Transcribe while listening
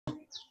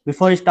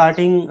before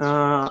starting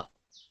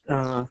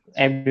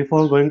and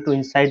before going to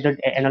inside the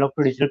analog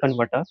to digital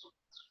converter,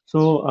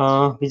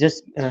 so we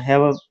just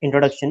have a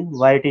introduction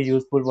why it is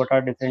useful, what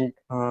are different.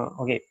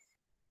 Okay,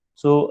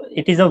 so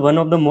it is a one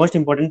of the most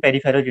important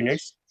peripheral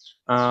units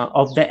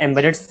of the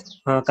embedded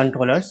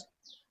controllers.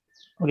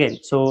 Okay,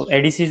 so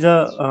ADC is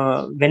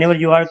a whenever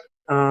you are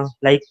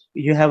like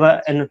you have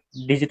a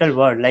digital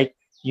world, like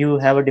you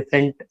have a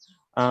different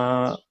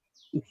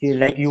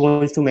like you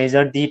want to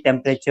measure the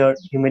temperature,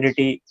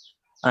 humidity,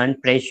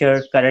 and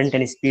pressure, current,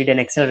 and speed and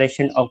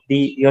acceleration of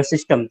the your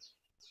system.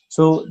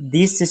 So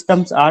these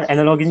systems are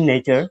analog in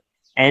nature,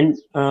 and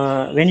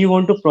when you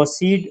want to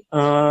proceed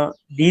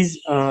these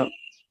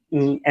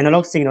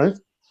analog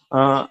signals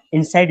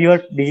inside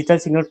your digital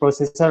signal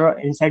processor or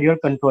inside your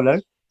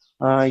controller,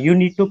 you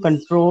need to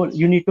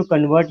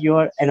convert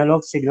your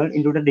analog signal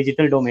into the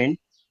digital domain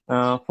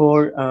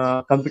for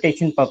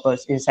computation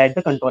purpose inside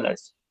the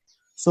controllers.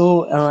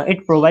 So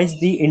it provides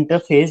the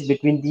interface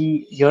between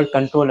the your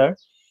controller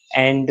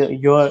and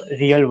your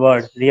real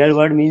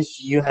world means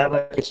you have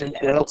a different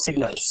analog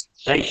signals,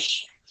 right?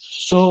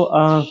 So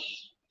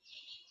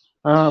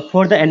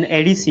for the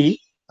ADC,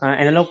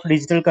 analog to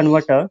digital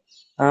converter,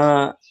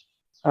 uh,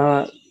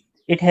 uh,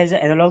 it has an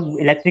analog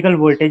electrical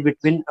voltage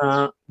between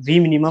V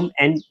minimum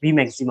and V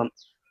maximum.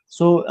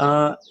 So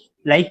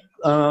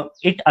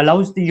it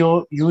allows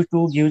you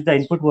to use the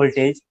input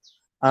voltage,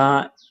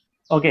 uh,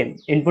 okay,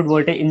 input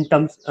voltage in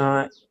terms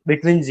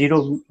between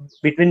zero,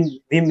 between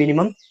V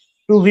minimum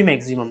to V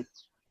maximum.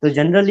 So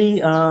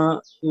generally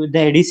the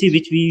ADC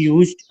which we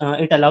used,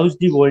 it allows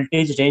the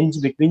voltage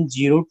range between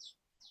 0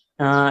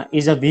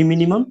 is a V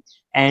minimum,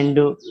 and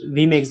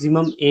V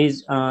maximum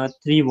is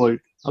 3 volt.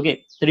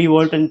 Okay, 3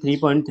 volt and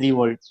 3.3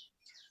 volt.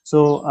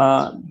 So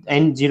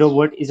and 0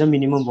 volt is a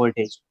minimum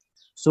voltage.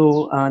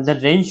 So the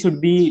range should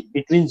be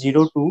between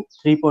 0 to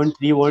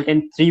 3.3 volt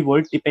and 3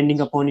 volt depending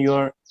upon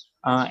your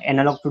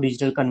analog to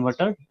digital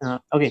converter.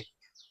 Okay,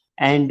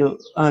 and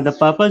the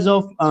purpose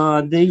of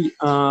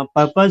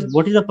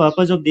what is the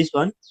purpose of this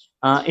one?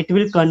 It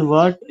will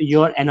convert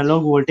your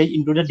analog voltage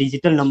into the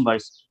digital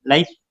numbers,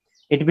 like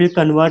it will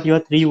convert your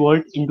 3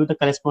 volt into the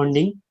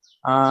corresponding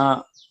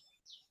uh,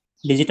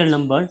 digital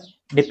number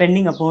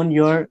depending upon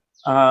your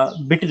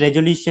bit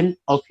resolution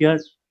of your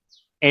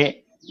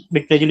a,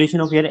 bit resolution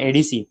of your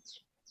ADC.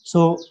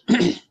 So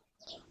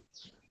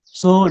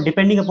so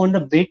depending upon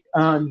the bit,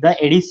 the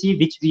ADC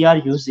which we are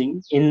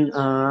using in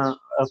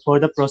for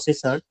the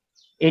processor,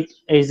 it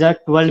is a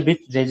 12-bit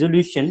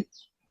resolution.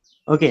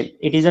 Okay,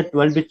 it is a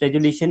 12-bit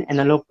resolution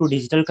analog to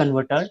digital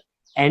converter,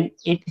 and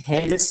it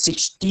has a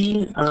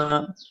 16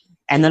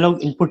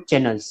 analog input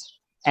channels,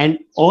 and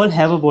all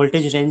have a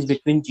voltage range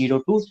between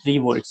 0 to 3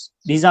 volts.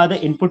 These are the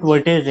input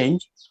voltage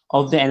range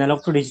of the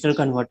analog to digital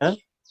converter.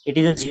 It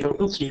is a 0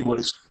 to 3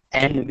 volts,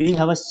 and we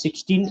have a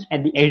 16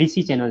 at the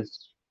ADC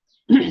channels,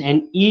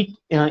 and each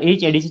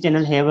ADC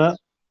channel have a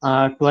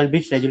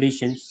 12-bit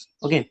resolutions.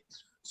 Okay,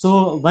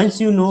 so once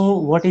you know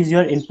what is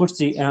your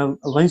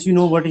once you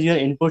know what is your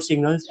input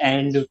signals,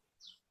 and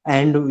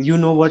you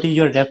know what is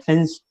your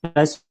reference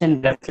plus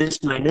and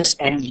reference minus,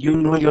 and you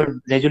know your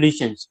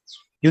resolutions,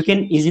 you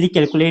can easily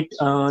calculate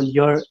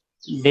your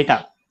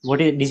data,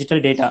 what is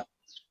digital data.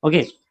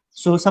 Okay,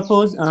 so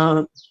suppose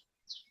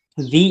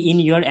V in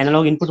your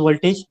analog input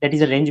voltage, that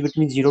is a range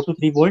between 0 to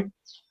 3 volt,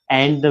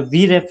 and the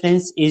V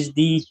reference is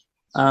the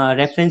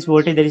reference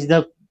voltage, that is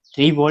the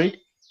 3 volt,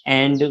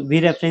 and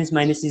V reference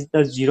minus is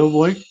the 0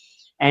 volt,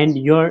 and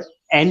your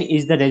N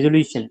is the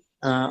resolution.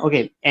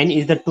 Okay, N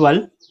is the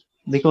 12,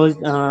 because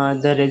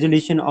the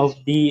resolution of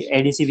the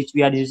ADC which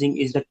we are using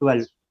is the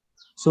 12.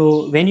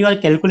 So when you are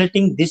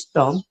calculating this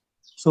term,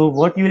 so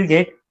what you will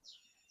get,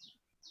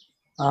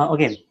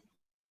 okay,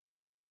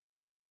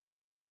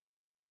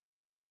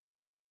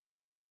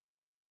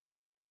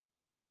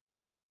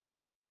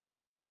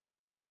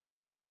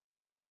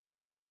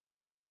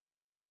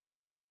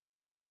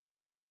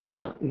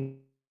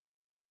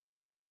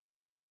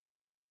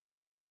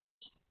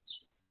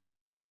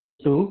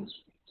 to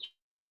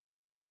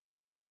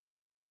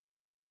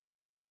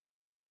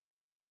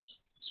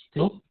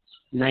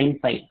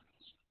 0.095.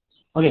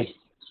 Okay,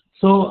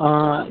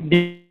 so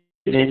this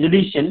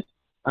resolution,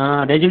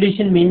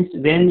 resolution means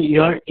when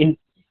you're in,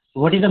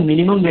 what is the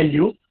minimum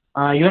value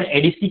your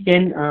ADC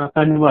can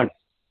convert.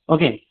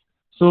 Okay,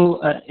 so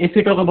if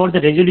we talk about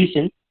the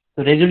resolution,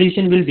 the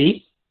resolution will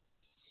be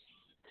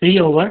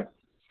 3 over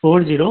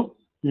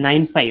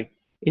 4095.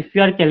 If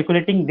you are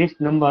calculating this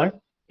number,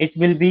 it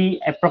will be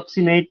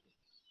approximate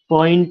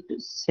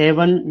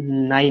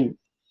 0.79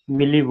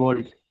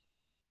 millivolt.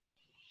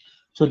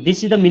 So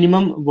this is the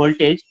minimum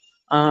voltage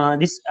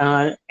this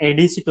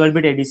ADC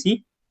 12-bit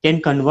ADC can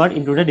convert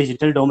into the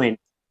digital domain.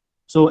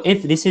 So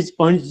if this is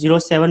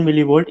 0.07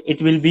 millivolt, it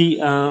will be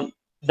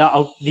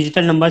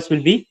digital numbers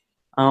will be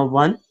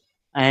 1,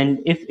 and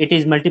if it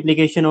is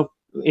multiplication of,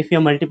 if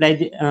you multiply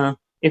the,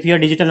 if your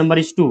digital number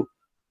is 2,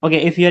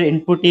 okay, if your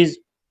input is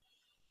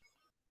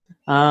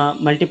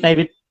multiply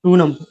with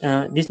 2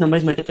 this number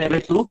is multiplied by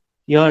 2,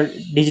 your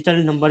digital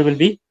number will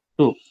be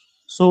 2.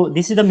 So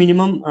this is the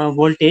minimum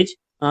voltage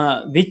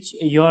which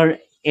your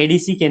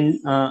ADC can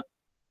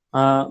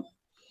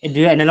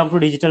the analog to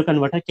digital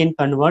converter can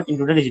convert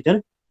into the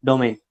digital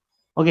domain.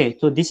 Okay,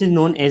 so this is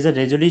known as a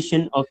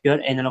resolution of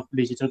your analog to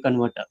digital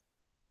converter.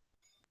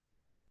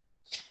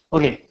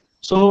 Okay,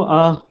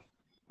 so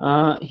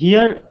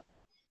here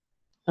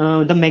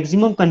the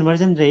maximum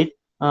conversion rate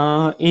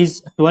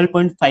is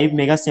 12.5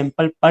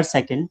 megasample per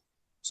second.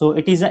 So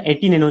it is a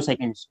 80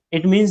 nanoseconds.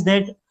 It means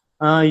that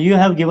you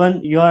have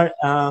given your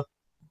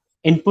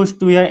inputs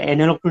to your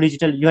analog to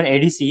digital, your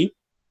ADC.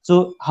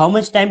 So how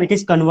much time it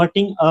is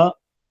converting a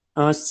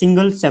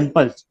single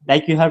samples,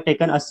 like you have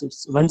taken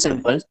one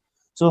sample.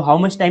 So how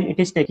much time it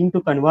is taking to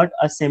convert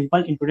a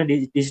sample into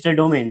the digital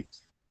domain?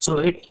 So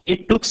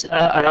it took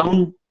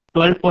around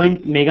 12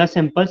 point mega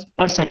samples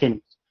per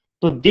second.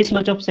 So this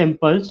much of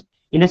samples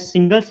in a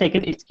single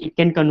second it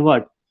can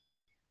convert.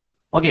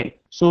 Okay,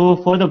 so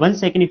for the 1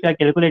 second, if you are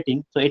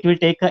calculating, so it will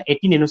take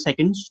 80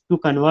 nanoseconds to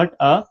convert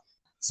a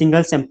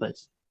single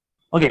samples.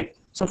 Okay,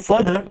 so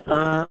further,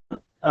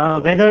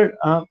 whether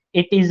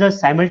it is a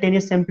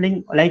simultaneous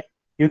sampling, like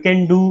you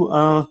can do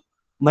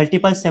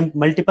multiple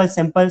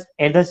samples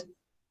at the,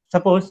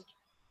 suppose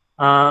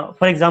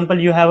for example,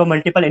 you have a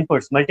multiple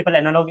inputs, multiple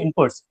analog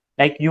inputs,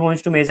 like you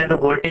want to measure the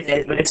voltage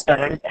as well as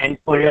current, and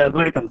for your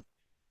algorithm.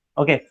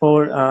 Okay,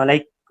 for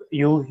like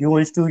you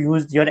want to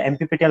use your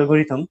MPPT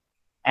algorithm,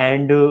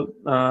 and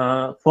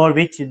for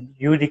which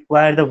you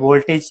require the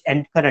voltage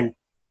and current.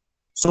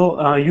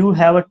 So you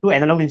have a two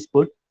analog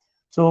input.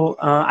 So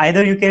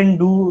either you can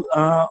do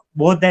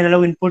both the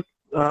analog input,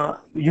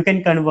 you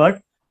can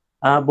convert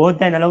both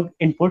the analog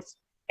inputs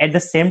at the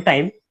same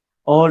time,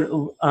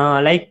 or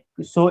like,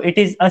 so it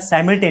is a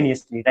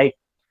simultaneously, right?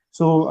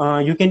 So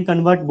you can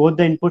convert both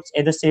the inputs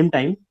at the same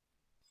time,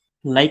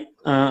 like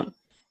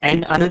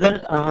and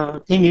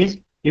another thing is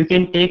you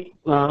can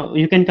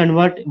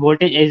convert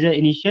voltage as the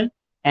initial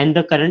and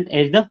the current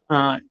as the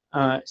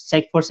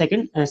sec for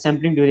second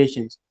sampling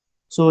durations.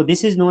 So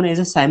this is known as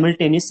a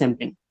simultaneous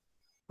sampling.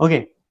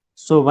 Okay,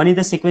 so one is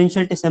the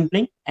sequential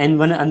sampling and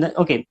one another.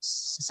 Okay,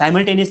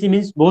 simultaneously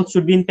means both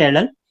should be in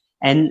parallel,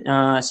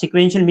 and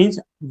sequential means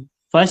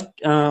first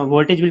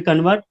voltage will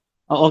convert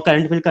or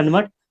current will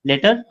convert,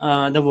 later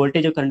the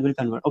voltage or current will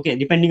convert. Okay,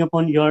 depending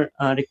upon your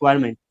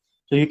requirement,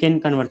 so you can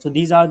convert. So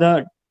these are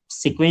the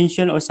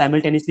sequential or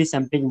simultaneously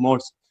sampling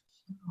modes.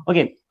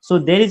 Okay, so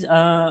there is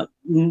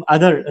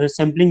other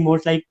sampling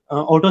modes like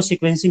auto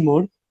sequencing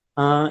mode.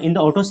 In the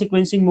auto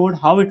sequencing mode,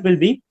 how it will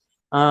be,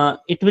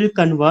 it will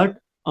convert,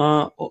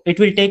 it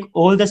will take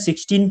all the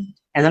 16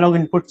 analog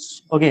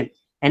inputs. Okay,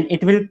 and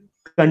it will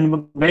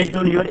based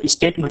on your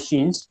state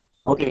machines.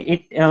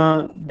 Okay,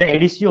 the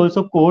ADC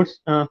also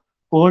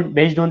code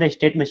based on the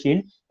state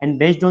machine, and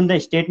based on the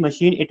state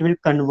machine it will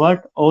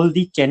convert all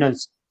the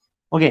channels,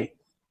 okay,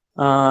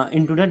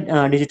 into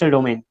the digital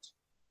domain.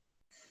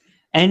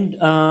 And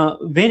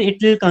when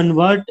it will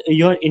convert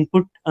your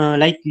input,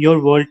 like your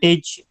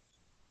voltage,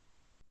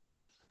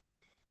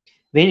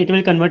 when it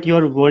will convert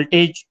your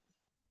voltage,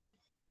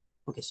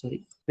 okay,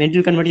 sorry, when it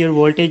will convert your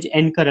voltage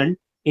and current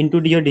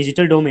into your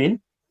digital domain.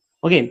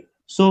 Okay,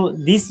 so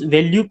this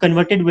value,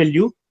 converted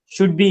value,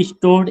 should be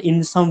stored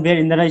in somewhere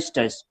in the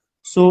registers.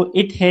 So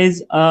it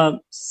has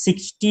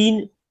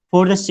 16,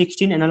 for the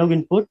 16 analog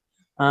input,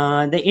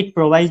 it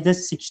provides the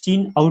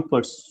 16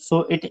 outputs.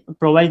 So it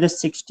provides the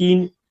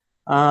 16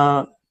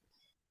 uh,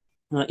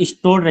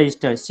 stored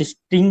registers,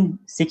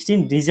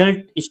 16 result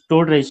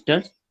stored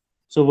registers.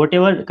 So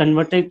whatever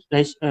converted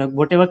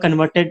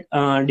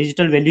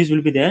digital values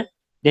will be there,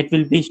 that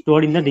will be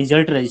stored in the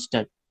result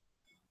register.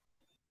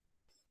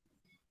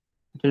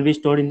 It will be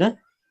stored in the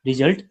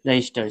result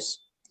registers.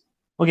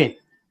 Okay,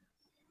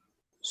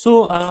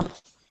 so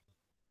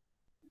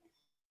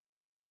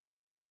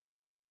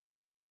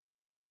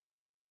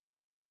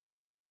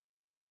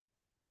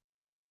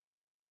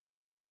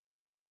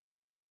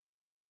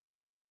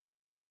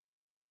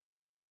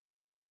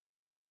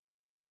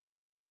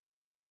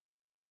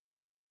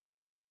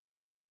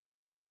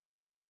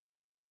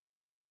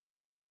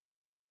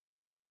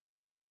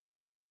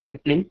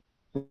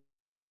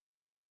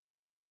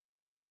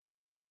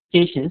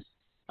applications,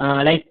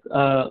 like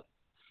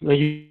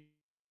you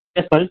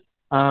example,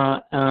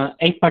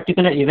 a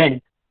particular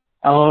event,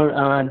 or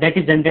that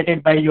is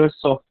generated by your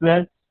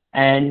software,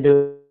 and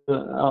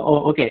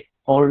okay,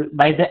 or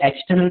by the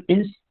external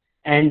pins.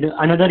 And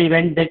another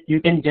event that you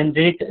can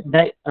generate,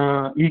 the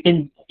you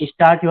can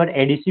start your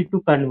ADC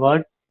to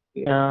convert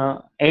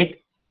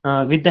it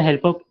with the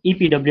help of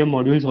ePWM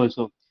modules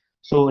also.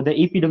 So the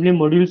ePWM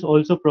modules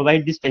also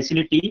provide this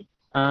facility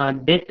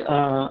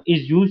that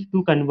is used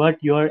to convert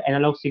your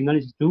analog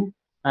signals to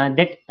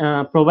that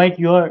provide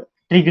your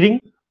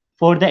triggering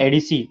for the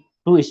ADC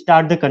to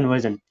start the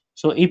conversion.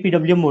 So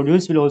ePWM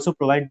modules will also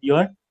provide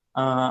your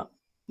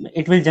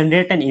it will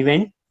generate an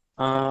event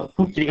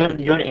to trigger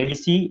your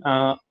ADC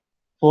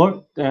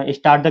for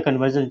start the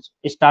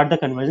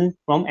conversion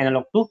from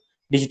analog to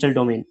digital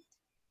domain.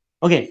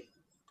 Okay,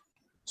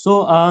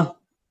 so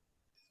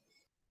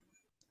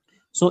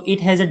So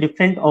it has a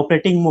different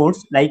operating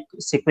modes like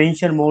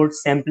sequential mode,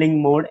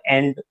 sampling mode,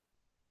 and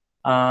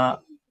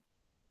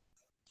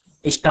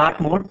start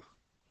mode.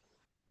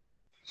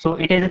 So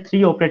it has a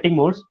 3 operating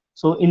modes.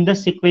 So in the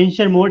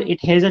sequential mode,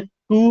 it has a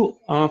 2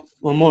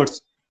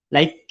 modes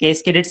like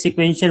cascaded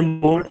sequential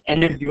mode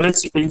and a dual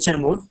sequential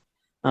mode.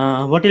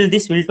 What is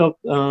this? We'll talk.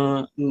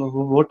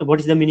 What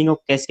is the meaning of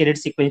cascaded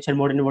sequential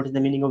mode and what is the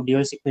meaning of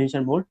dual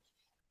sequential mode?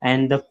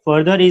 And the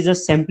further is a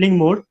sampling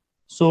mode.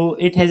 So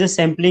it has a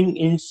sampling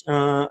in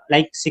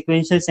like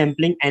sequential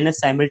sampling and a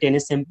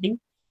simultaneous sampling.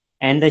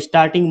 And the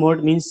starting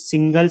mode means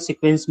single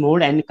sequence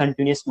mode and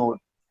continuous mode.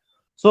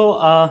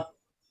 So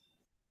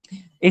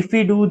if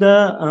we do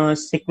the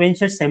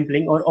sequential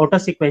sampling or auto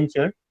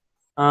sequential,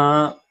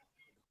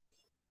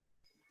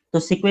 so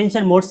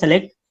sequential mode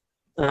select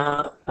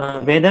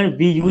whether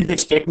we use the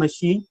state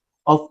machine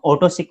of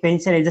auto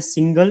sequential as a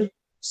single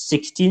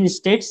 16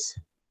 states.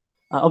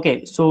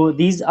 Okay, so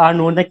these are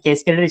known the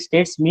cascaded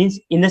states. Means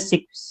in the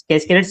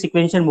cascaded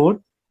sequential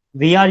mode,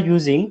 we are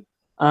using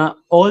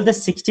all the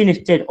 16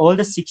 state, all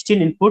the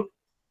 16 input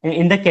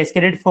in the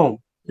cascaded form,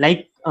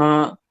 like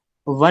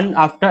one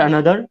after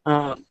another.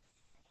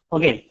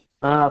 Okay,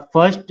 the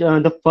first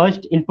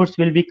inputs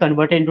will be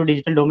converted into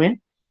digital domain,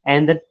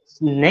 and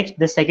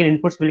the second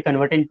inputs will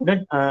convert into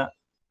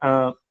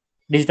the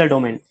digital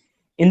domain.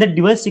 In the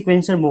dual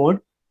sequential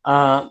mode,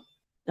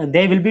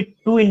 there will be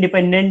 2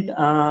 independent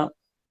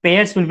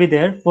pairs will be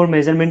there for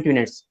measurement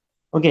units.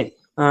 Okay,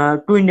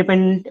 2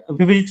 independent.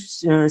 We will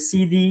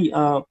see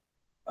the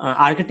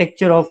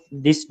architecture of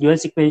this dual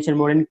sequential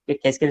mode and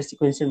cascaded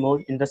sequential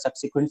mode in the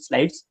subsequent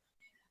slides.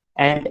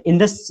 And in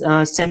this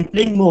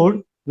sampling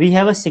mode, we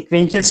have a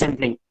sequential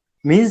sampling.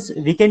 Means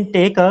we can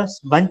take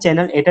one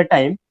channel at a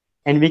time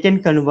and we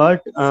can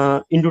convert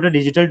into the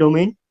digital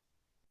domain.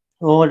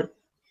 Or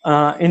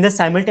in the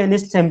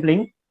simultaneous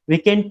sampling, we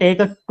can take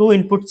 2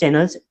 input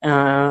channels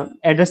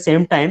at the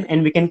same time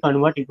and we can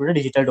convert into the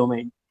digital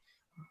domain.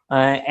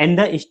 And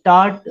the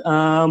start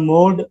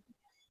mode,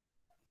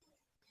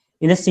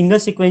 in a single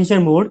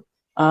sequential mode,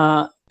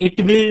 it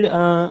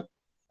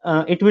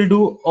will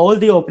do all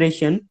the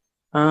operation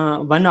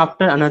one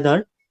after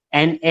another,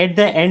 and at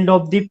the end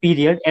of the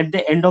period, at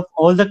the end of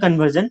all the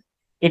conversion,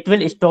 it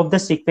will stop the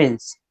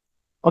sequence.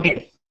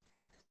 Okay,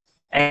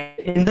 and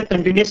in the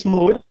continuous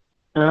mode,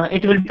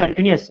 it will be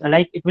continuous,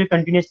 like it will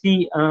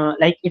continuously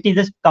like it is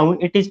a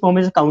count, it is formed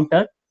as a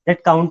counter.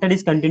 That counter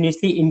is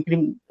continuously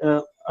increasing,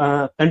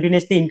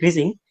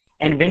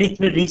 and when it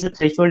will reach the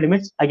threshold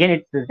limits, again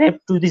it will wrap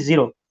to the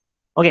 0.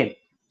 Okay,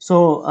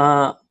 so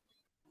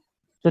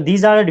so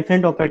these are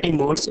different operating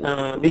modes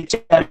which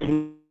are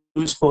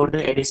used for the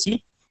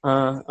ADC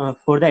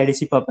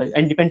purpose,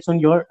 and depends on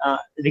your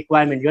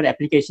requirement, your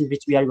applications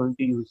which we are going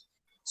to use.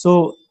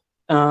 So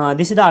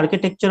this is the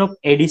architecture of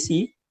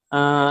ADC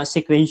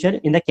sequential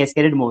in the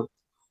cascaded mode.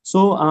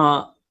 So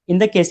in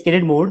the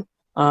cascaded mode,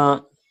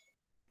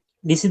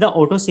 this is the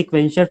auto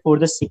sequential for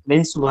the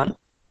sequence 1.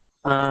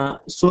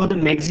 So the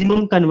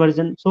maximum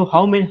conversion, so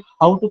how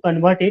to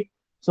convert it,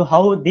 so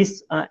how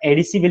this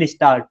ADC will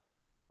start.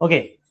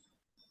 Okay,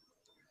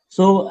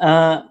 so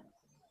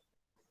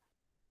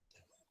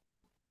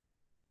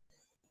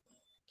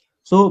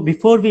so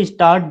before we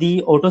start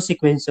the auto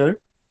sequencer,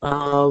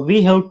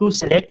 we have to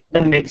select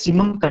the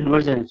maximum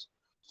conversions.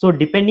 So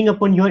depending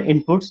upon your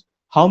inputs,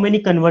 how many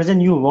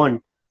conversion you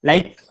want,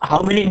 like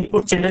how many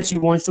input channels you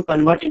want to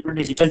convert into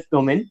digital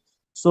domain.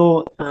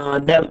 So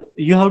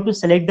you have to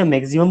select the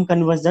maximum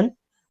conversion.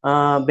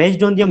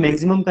 Based on your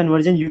maximum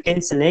conversion, you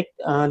can select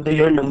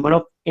your number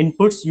of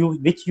inputs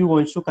which you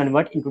want to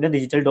convert into the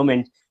digital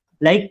domain.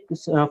 Like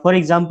for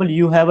example,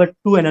 you have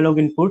 2 analog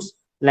inputs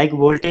like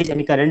voltage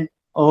and current,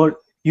 or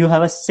you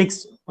have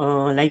 6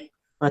 like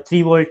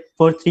 3 volt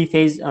for 3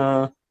 phase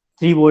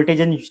 3 voltage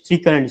and 3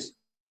 currents.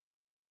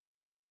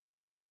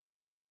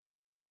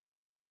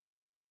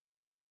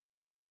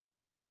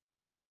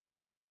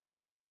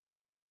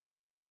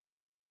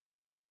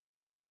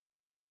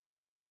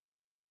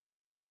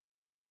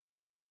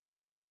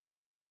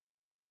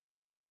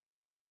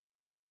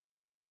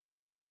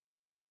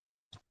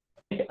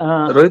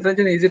 Rohit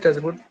Ranjan, is it as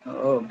good?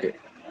 Oh, okay.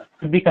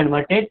 Should be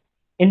converted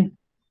in.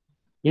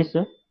 Yes,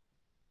 sir.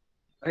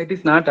 It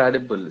is not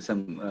audible.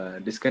 Some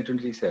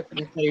discontinuity is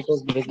happening. Yes, sir, it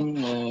was breaking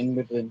in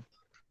between.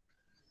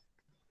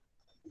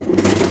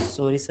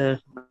 Sorry, sir.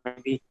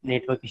 Might be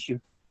network issue.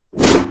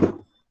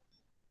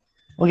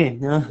 Okay.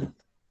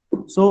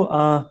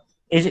 So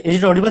is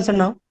it audible, sir,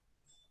 now?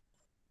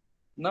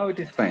 Now it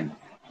is fine.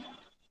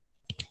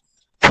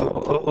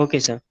 Okay,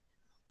 sir.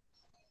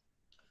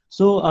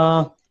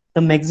 So the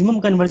maximum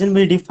conversion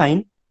will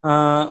define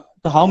so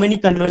how many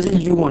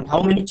conversions you want,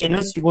 how many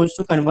channels you want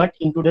to convert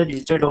into the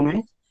digital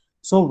domain.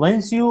 So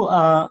once you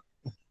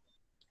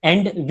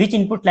and which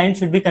input line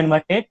should be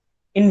converted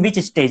in which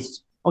stage.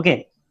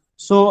 Okay,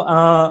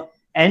 so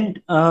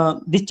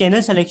this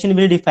channel selection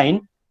will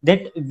define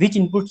that which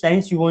input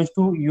lines you want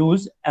to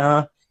use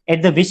at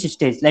the which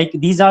stage. Like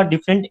these are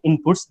different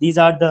inputs, these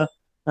are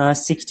the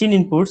 16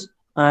 inputs,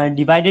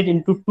 divided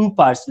into two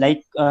parts,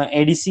 like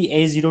ADC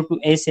A0 to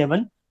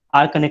A7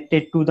 are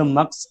connected to the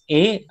MUX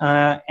A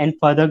and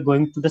further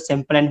going to the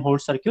sample and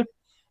hold circuit.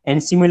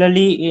 And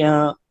similarly,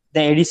 the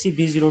ADC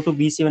B0 to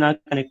B7 are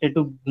connected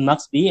to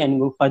MUX B and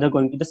go further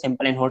going to the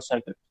sample and hold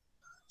circuit.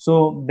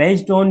 So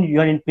based on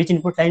your which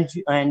input lines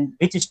and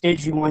which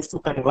stage you want to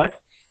convert,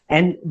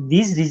 and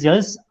these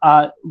results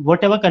are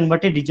whatever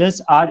converted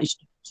results are.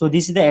 So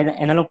this is the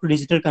analog to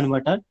digital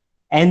converter,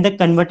 and the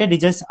converted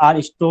results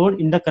are stored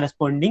in the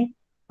corresponding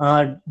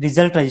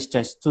result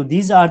registers. So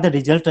these are the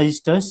result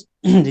registers,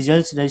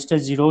 results register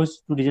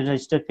zeros to result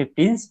register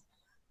 15s.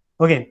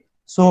 Okay.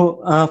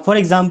 So for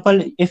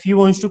example, if you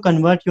want to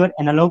convert your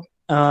analog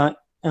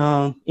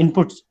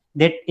inputs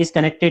that is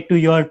connected to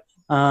your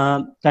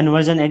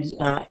conversion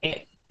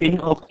pin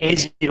of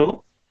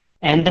A0,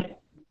 and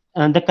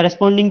the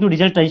corresponding to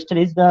result register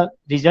is the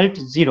result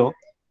 0.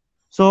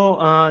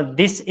 So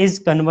this is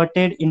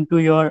converted into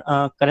your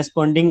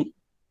corresponding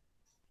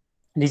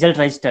result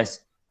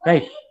registers,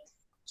 right?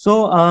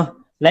 So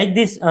like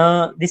this,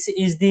 this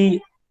is the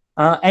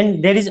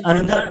and there is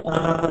another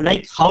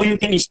like how you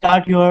can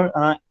start your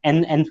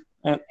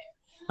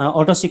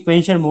auto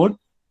sequential mode.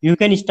 You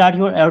can start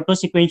your auto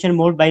sequential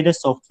mode by the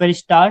software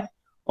start,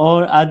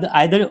 or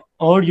either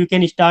or you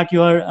can start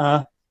your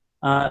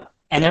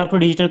analog to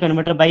digital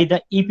converter by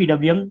the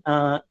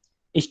ePWM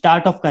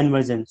start of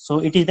conversion. So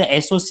it is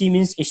the SOC,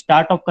 means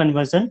start of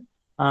conversion.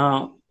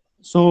 From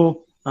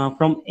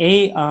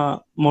A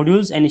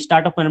modules and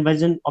start of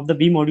conversion of the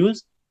B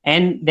modules,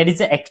 and there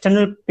is an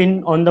external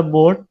pin on the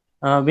board.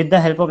 With the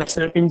help of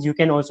external pins, you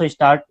can also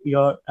start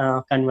your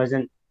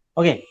conversion.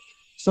 Okay,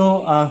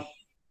 so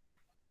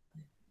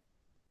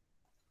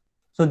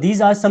so these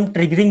are some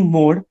triggering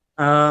mode.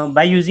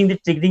 By using the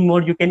triggering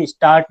mode, you can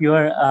start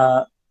your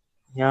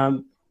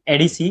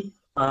ADC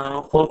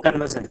for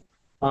conversion,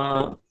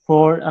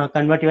 for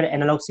convert your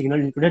analog signal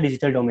into the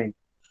digital domain.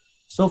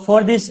 So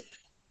for this,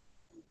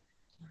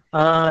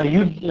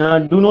 you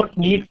do not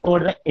need for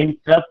the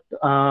interrupt.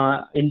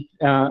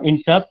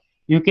 Interrupt,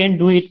 you can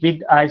do it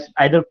with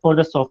either for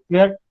the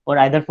software or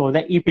either for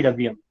the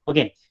ePWM.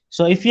 Okay,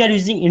 so if you are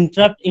using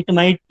interrupt, it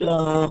might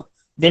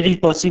there is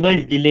possible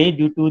delay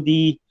due to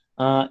the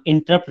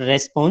interrupt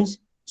response.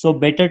 So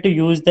better to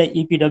use the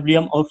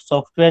ePWM or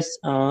softwares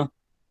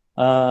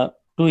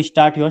to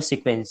start your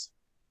sequence.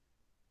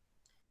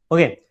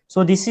 Okay,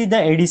 so this is the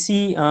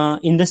ADC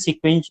in the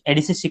sequence,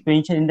 ADC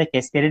sequential in the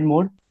cascaded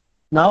mode.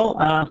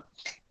 Now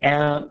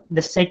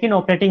the second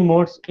operating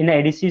mode in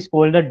ADC is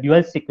called the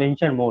dual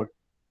sequential mode.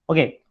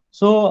 Okay,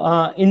 so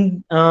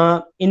in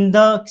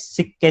the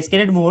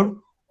cascaded mode,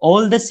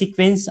 all the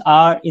sequence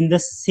are in the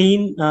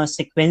same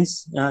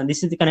sequence.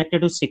 This is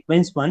connected to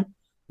sequence 1.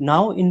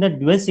 Now in the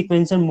dual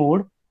sequential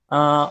mode,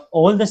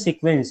 all the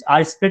sequence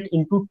are split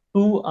into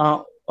two.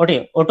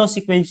 Okay, auto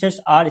sequencers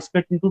are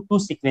split into two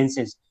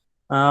sequences.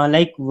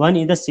 Like one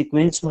is the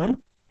sequence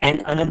 1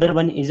 and another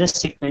one is a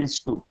sequence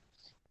 2.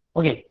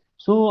 Okay,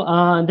 so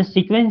the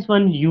sequence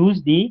 1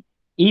 use the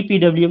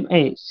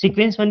ePWM.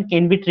 Sequence 1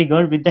 can be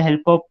triggered with the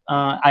help of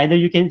either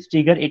you can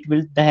trigger it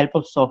with the help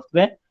of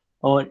software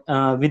or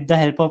with the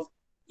help of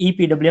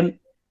ePWM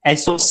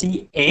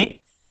SOCA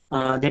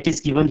that is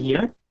given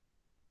here.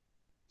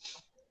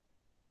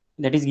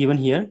 That is given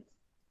here.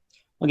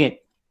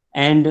 Okay,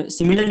 and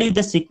similarly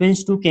the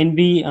sequence 2 can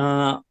be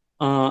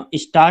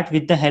start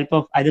with the help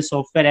of either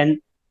software and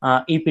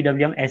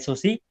ePWM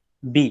SOC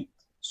B.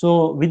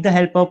 So with the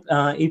help of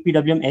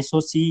ePWM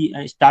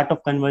SOC start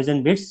of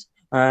conversion bits,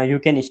 you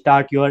can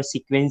start your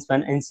sequence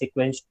 1 and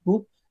sequence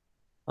 2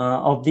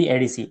 of the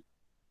ADC.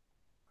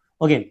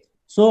 Okay,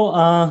 so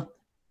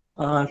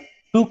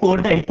to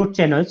code the input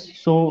channels,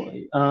 so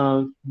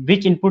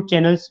which input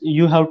channels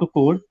you have to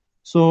code.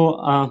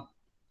 So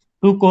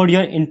to code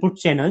your input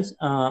channels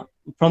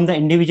from the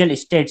individual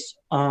states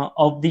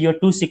of your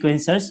two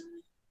sequencers.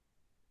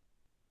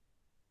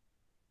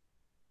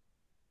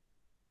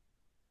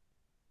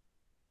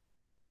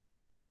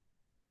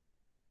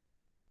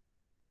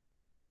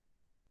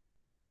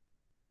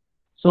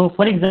 So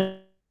for example,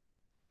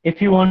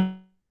 if you want,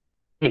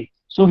 okay,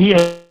 so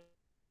here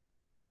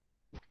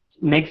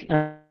makes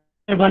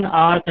one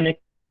are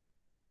connected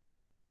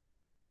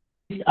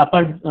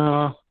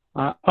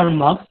upper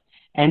mux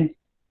and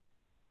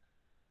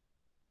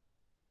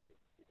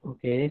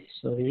okay,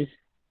 sorry.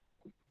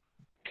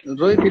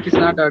 Rohit, it is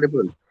not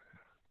audible.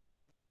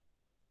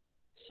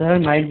 Sir,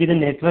 might be the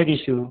network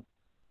issue.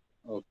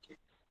 Okay.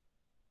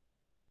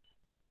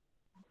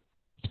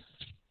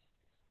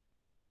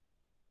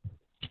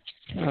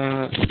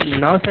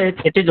 Now, sir,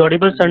 it is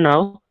audible, sir,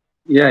 now?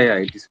 Yeah,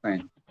 it is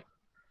fine.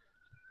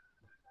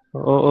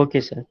 Oh,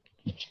 okay, sir.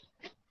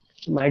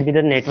 Might be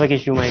the network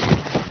issue, might be.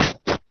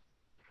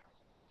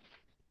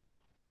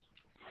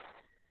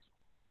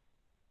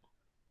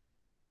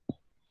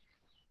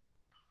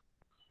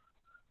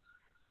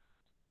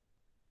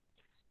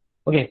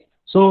 Okay,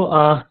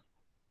 so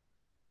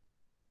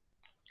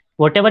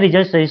whatever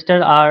results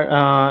register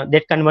are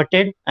that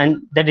converted,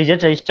 and the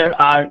results register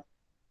are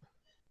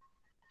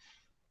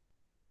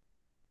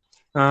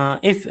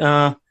if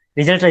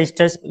result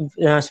registers,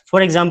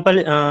 for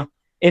example,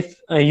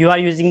 if you are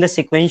using the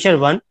sequential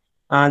one,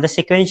 the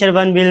sequential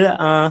one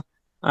will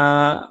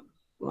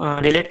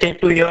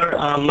related to your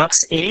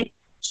mux A.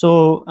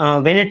 So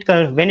when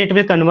it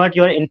will convert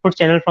your input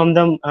channel from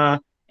the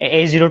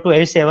A0 to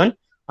A7,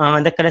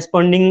 the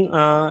corresponding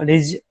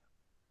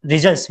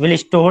results will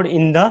stored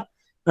in the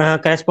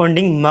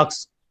corresponding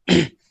mux.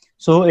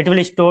 So it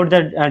will store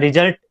the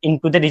result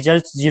into the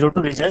results 0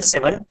 to result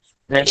 7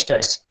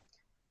 registers.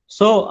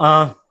 So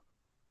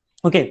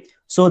okay,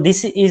 so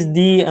this is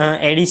the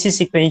ADC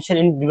sequential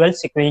in dual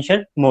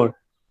sequential mode.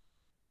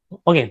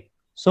 Okay,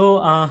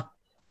 so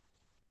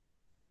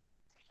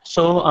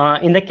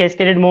in the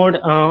cascaded mode,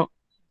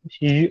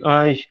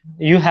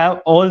 you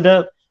have all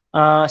the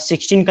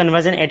 16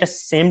 conversion at the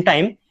same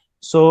time.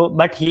 So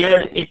but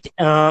here it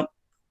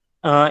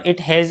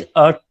has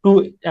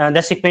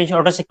the sequential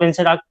auto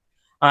sequencer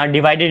are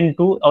divided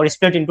into or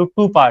split into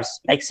two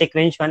parts, like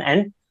sequence 1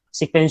 and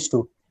sequence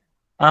 2.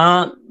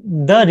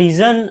 The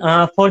reason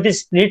for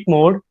this split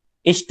mode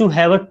is to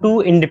have a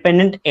two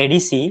independent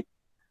ADC,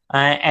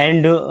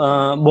 and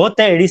both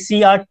the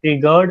ADC are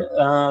triggered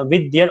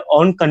with their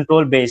own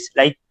control base.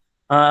 Like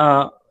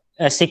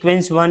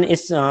sequence 1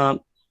 is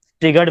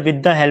triggered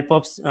with the help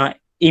of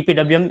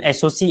ePWM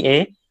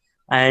SOC-A,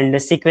 and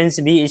sequence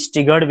B is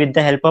triggered with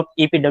the help of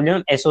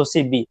ePWM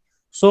SOC-B.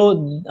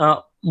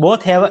 So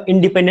both have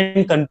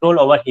independent control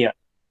over here.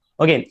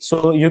 Okay,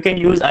 so you can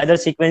use either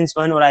sequence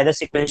 1 or either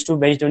sequence 2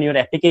 based on your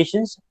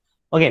applications.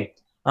 Okay,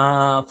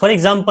 for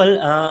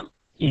example,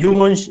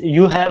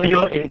 you have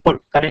your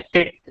input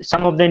connected,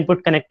 some of the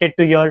input connected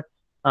to your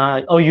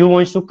or you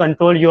want to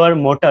control your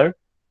motor,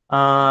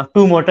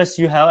 two motors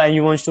you have, and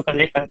you want to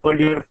control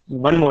your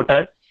one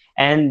motor.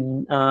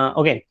 And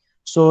okay,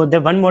 so the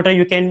one motor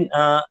you can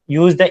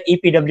use the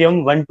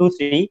ePWM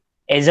 123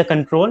 as a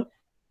control.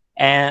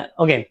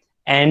 Okay,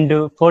 and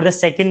for the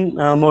second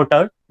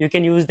motor you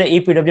can use the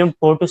ePWM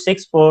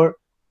 426 for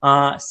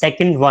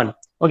second one,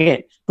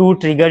 okay, to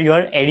trigger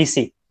your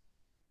ADC.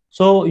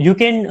 So you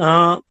can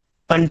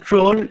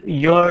control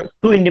your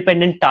two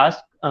independent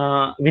tasks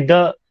with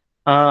the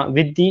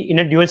in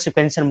a dual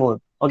sequencer mode.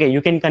 Okay,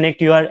 you can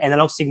connect your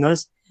analog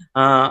signals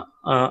at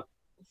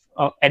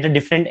the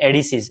different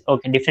ADCs,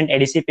 okay, different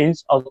ADC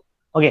pins of,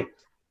 okay.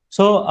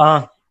 So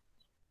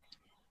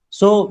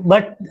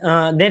but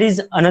there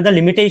is another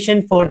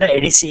limitation for the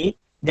ADC,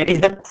 that is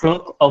the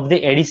clock of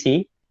the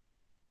ADC.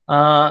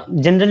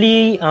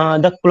 Generally,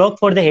 the clock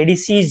for the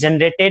ADC is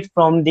generated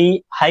from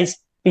the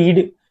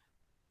high-speed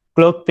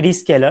clock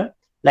prescaler.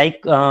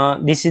 Like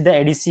this is the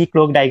ADC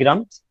clock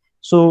diagram.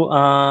 So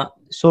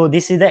so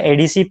this is the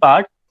ADC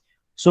part.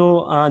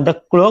 So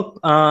the clock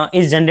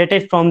is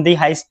generated from the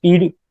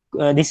high-speed.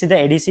 This is the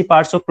ADC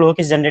part. So clock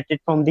is generated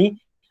from the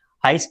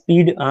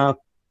high-speed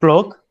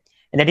clock,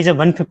 that is a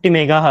 150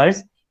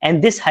 megahertz,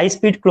 and this high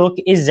speed clock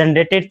is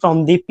generated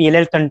from the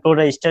PLL control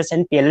registers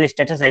and PLL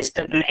status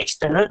register and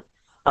external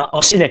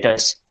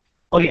oscillators.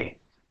 Okay,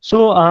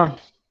 so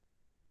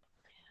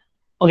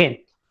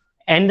okay,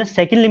 and the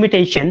second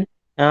limitation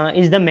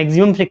is the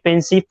maximum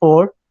frequency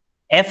for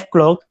F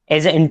clock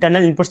as an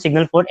internal input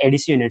signal for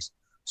ADC units.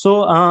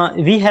 So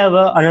we have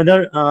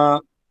another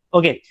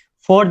okay,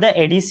 for the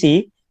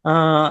ADC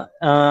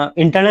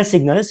internal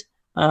signals,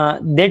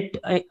 that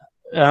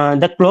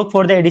the clock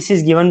for the ADC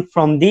is given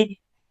from the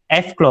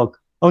F clock.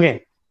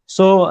 Okay,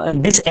 so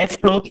this F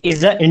clock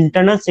is the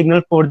internal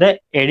signal for the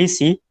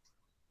ADC,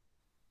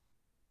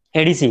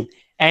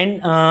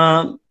 and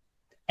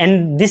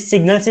this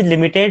signal is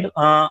limited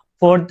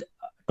for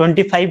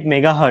 25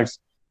 megahertz.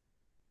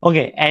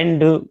 Okay,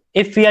 and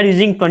if we are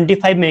using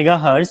 25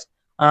 megahertz,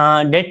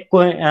 that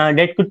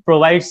could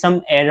provide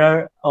some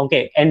error.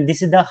 Okay, and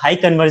this is the high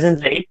conversion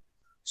rate.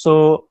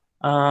 So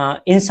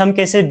in some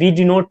cases we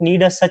do not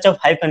need such a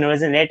high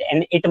conversion rate,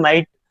 and it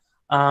might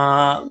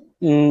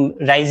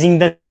rising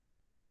the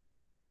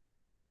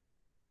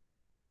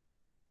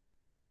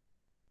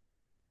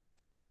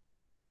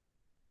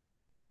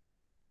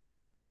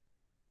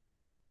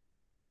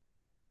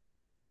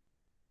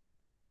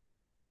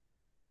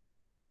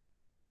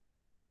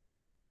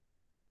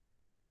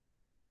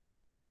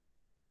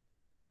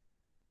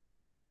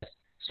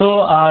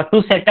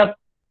to set up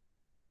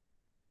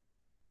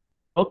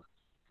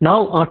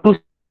now to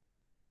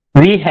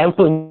we have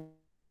to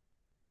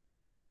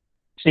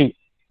three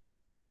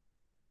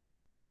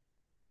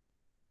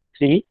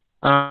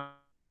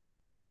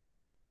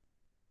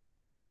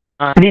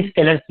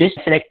prescaler bits.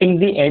 Selecting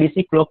the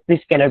ADC clock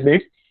prescaler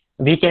bits,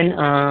 we can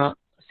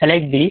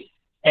select the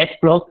F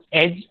clock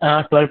as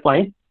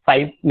 12.5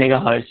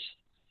 megahertz.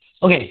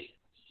 Okay,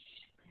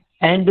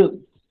 and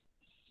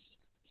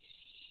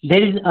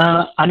there is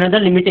another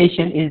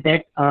limitation, is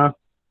that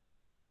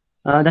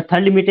the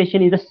third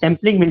limitation is the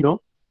sampling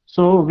window.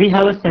 So we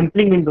have a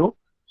sampling window.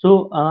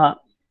 So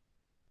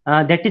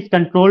that is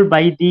controlled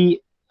by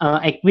the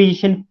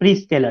acquisition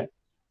prescaler.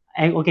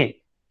 And okay,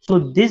 so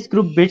this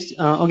group bits,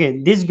 okay,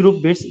 this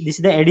group bits, this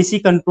is the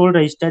ADC control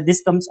register.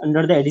 This comes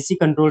under the ADC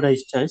control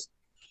registers.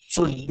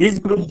 So these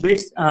group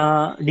bits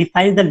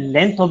define the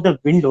length of the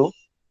window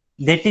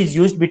that is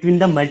used between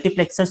the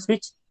multiplexer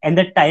switch and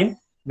the time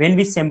when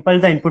we sample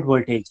the input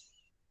voltage.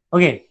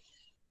 Okay,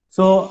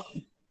 so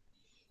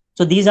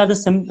these are the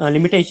some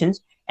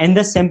limitations, and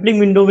the sampling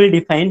window will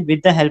define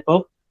with the help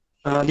of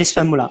this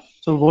formula.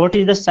 So what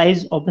is the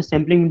size of the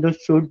sampling window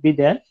should be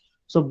there?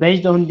 So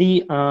based on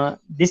the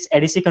this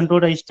ADC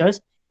control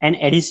registers and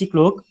ADC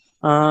clock,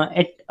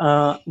 at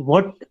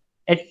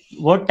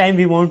what time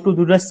we want to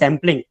do the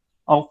sampling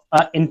of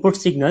input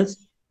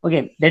signals.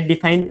 Okay, that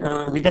define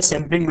with the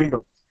sampling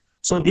window.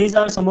 So these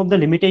are some of the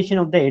limitation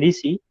of the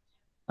ADC.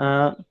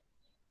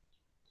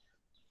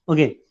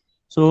 Okay,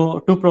 so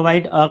to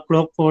provide a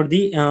clock for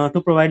the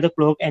to provide the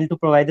clock and to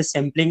provide the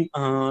sampling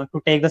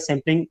to take the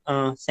sampling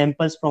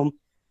samples from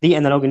the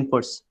analog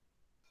inputs.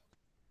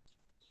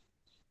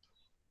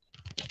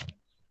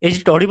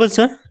 Is it audible,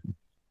 sir?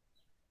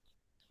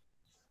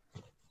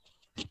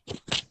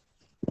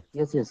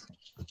 Yes, yes.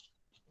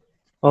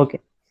 Okay.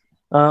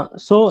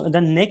 So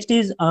the next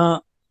is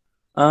to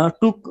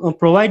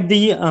provide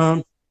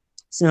the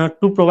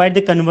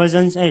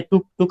conversions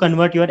to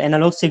convert your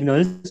analog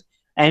signals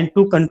and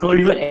to control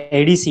your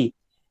ADC.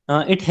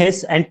 It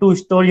has, and to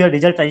store your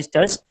result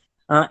registers.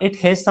 It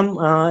has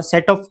some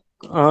set of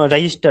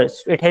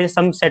registers. It has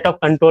some set of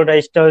control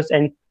registers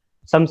and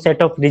some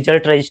set of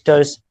result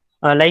registers.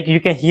 Like you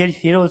can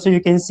here also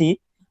you can see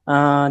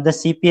the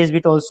CPS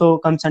bit also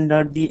comes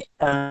under the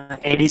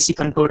ADC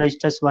control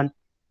registers 1,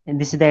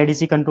 and this is the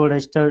ADC control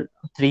register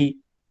 3.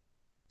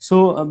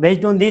 So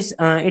based on this,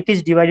 it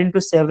is divided into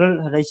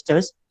several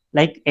registers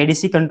like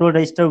ADC control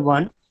register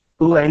 1,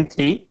 2, and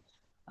 3.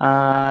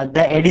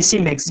 The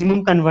ADC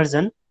maximum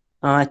conversion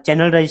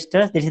channel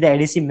register. This is the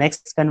ADC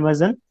max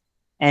conversion,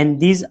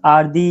 and these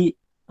are the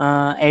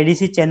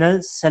ADC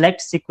channel select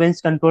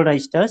sequence control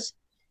registers,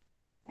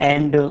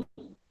 and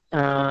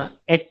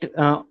at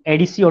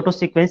ADC auto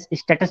sequence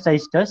status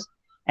registers.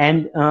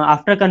 And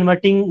after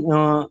converting,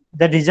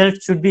 the result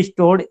should be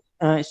stored.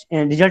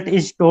 Result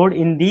is stored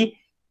in the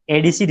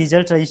ADC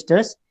result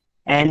registers,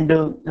 and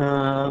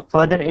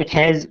further it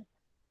has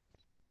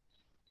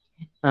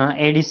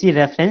ADC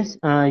reference.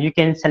 You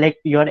can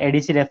select your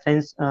ADC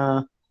reference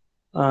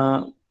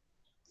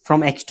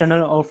from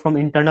external or from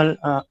internal.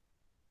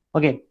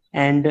 Okay,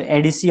 and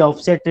ADC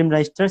offset trim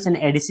registers and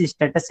ADC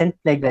status and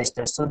flag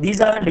registers. So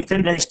these are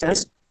different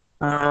registers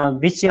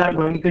which you are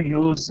going to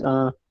use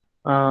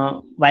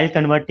while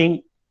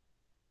converting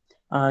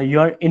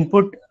your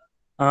input,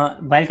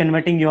 while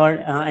converting your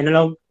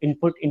analog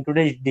input into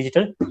the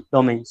digital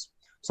domains.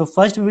 So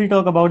first we will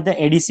talk about the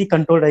ADC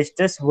control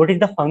registers. What is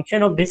the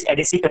function of this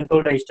ADC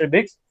control register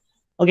bits?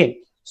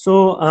 Okay,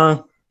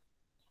 so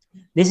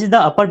this is the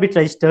upper bit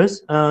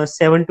registers,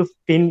 7 to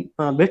 15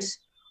 bits.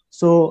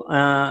 So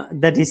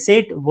the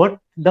reset, what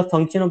the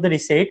function of the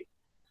reset?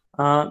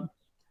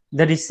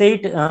 The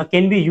reset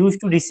can be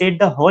used to reset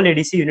the whole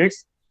ADC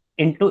units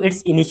into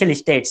its initial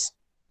states.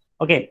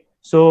 Okay,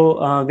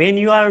 so when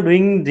you are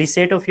doing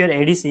reset of your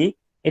ADC,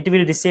 it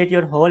will reset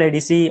your whole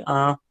ADC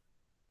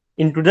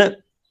into the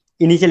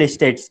initial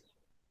states.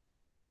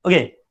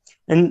 Okay,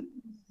 and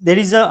there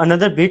is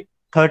another bit,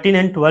 13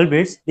 and 12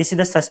 bits. This is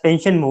the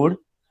suspension mode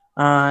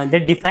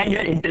that define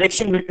your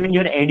interaction between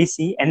your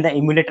ADC and the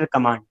emulator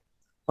command.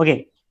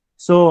 Okay,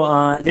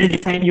 so they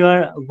define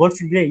your what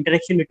should be the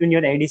interaction between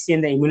your ADC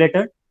and the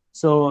emulator.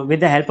 So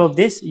with the help of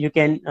this, you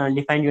can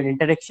define your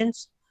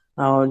interactions.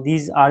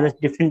 These are the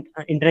different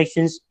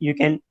interactions you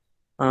can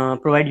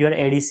provide your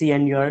ADC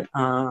and your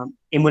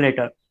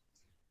emulator.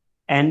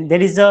 And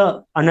there is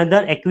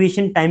another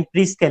acquisition time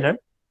prescaler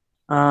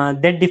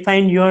that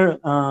define your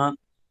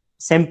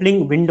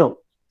sampling window.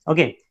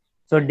 Okay,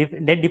 so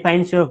that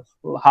defines your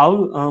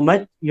how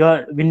much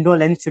your window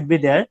length should be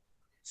there.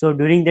 So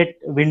during that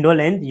window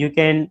length, you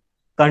can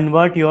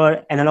convert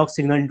your analog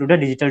signal into the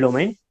digital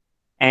domain,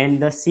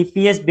 and the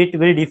CPS bit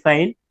will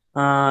define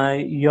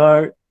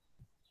your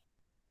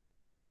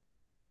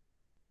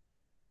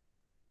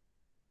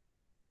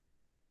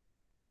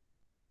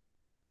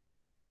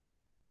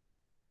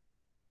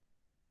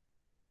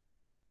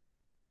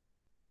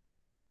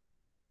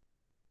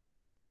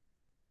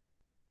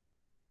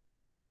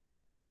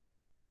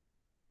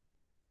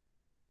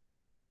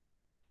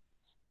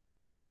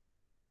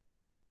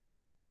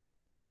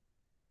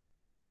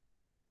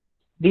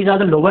these are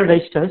the lower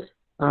registers.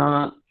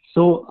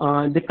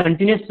 The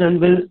continuous run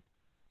will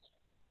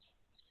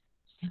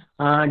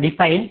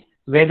define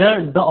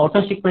whether the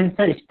auto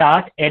sequencer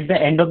start at the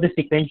end of the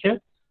sequencer.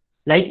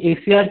 Like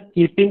if you are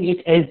keeping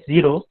it as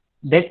 0,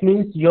 that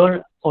means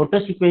your auto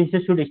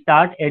sequencer should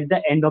start at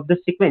the end of the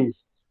sequence.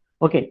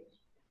 Okay,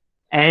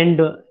 and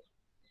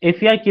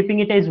if you are keeping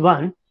it as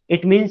 1,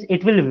 it means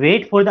it will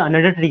wait for the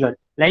another trigger.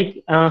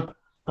 Like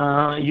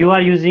you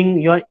are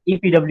using your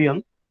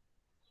ePWM.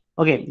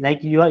 Okay,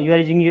 like you are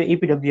using your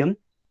ePWM,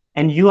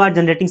 and you are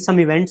generating some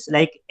events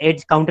like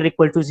edge counter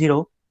equal to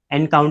 0,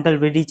 and counter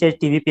will reach as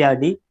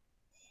TVPRD,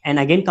 and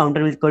again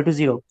counter will equal to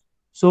 0.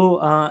 So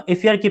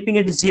if you are keeping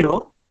it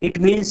 0, it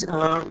means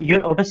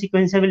your auto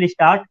sequencer will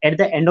start at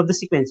the end of the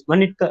sequence.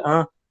 When it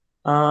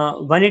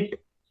when it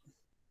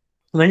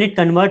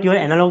convert your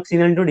analog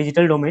signal into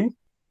digital domain,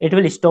 it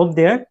will stop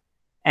there.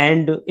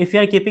 And if you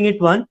are keeping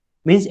it 1,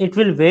 means it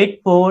will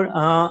wait for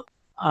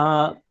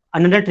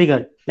another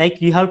trigger.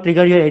 Like you have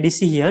triggered your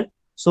ADC here,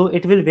 so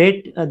it will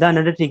wait the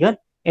another trigger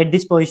at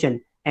this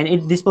position, and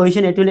at this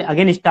position it will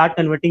again start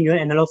converting your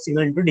analog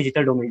signal into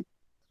digital domain.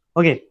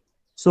 Okay,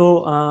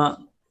 so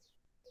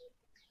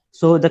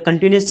so the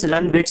continuous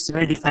run bits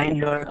will define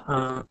your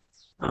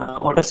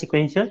auto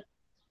sequential.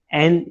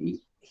 And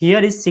here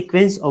is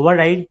sequence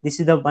override. This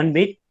is the 1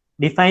 bit.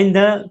 Define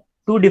the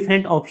 2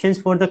 different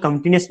options for the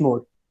continuous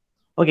mode.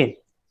 Okay,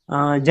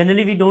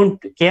 generally we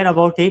don't care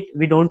about it,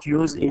 we don't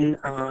use in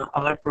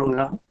our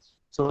program,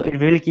 so it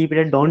will keep it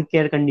at don't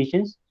care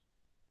conditions.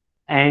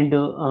 And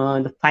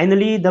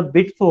finally the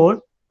bit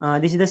 4,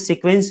 this is the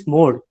sequence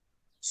mode.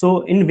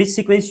 So in which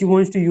sequence you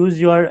want to use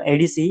your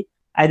ADC,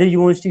 either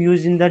you want to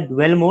use in the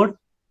dual mode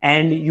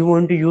and you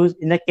want to use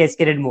in the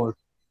cascaded mode.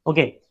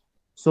 Okay,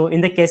 so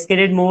in the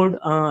cascaded mode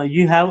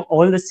you have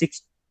all the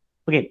 6.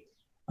 Okay,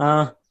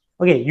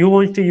 okay, you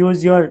want to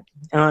use your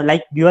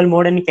like dual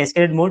mode and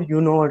cascaded mode.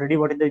 You know already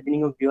what is the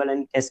meaning of dual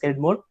and cascaded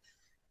mode.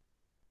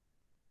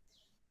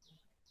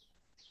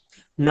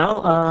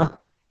 Now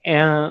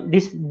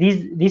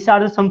these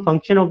are some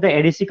function of the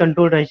ADC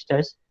control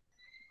registers.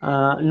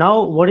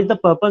 Now what is the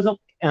purpose of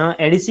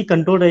ADC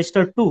control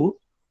register 2?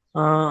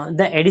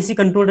 The ADC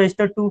control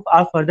register 2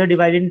 are further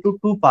divided into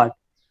 2 parts.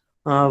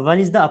 One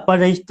is the upper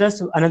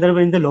registers, another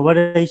one is the lower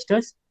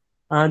registers.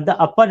 The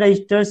upper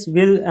registers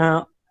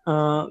will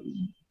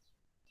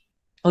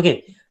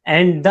okay,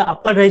 and the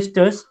upper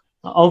registers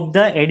of the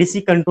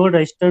ADC control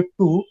register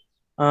 2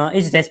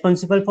 is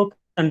responsible for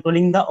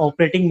controlling the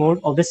operating mode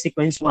of the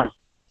sequence 1.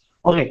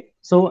 Okay,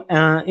 so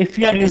if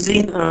you are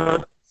using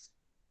the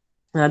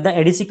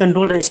ADC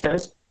control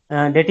registers,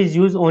 that is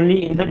used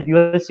only in the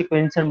dual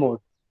sequencer mode.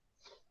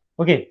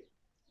 Okay,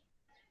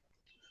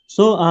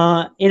 so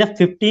in the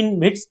 15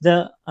 bits,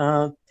 the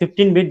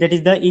 15 bit, that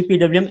is the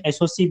ePWM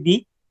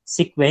SOCB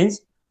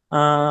sequence,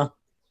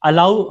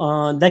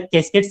 allow the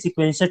cascade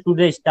sequencer to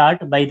the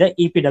start by the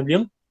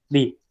ePWM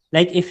B.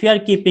 Like if you are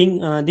keeping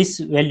this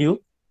value,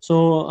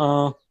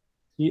 so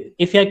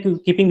if you are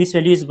keeping this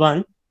value is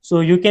 1, so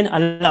you can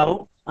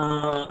allow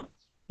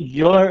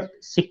your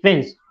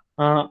sequence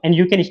and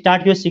you can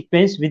start your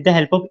sequence with the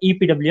help of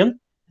ePWM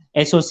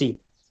SOC.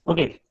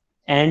 Okay,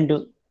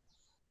 and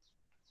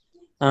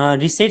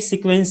reset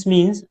sequence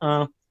means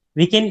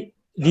we can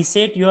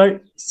reset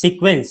your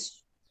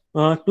sequence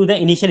to the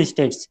initial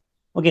states.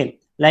 Okay,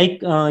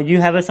 like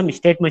you have some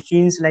state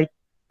machines, like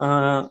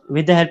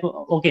with the help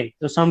of, okay,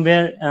 so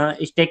somewhere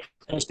state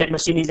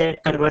machine is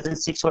at conversion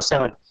 6 or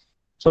 7.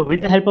 So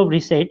with the help of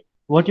reset,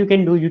 what you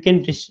can do, you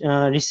can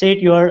reset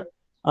your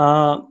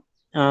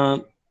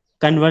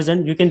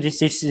conversion, you can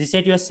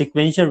reset your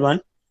sequential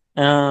 1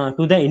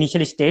 to the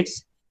initial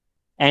states.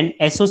 And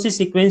SOC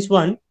sequence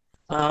 1,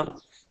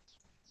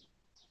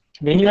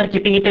 when you are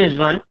keeping it as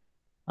 1,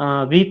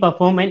 we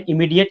perform an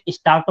immediate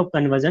start of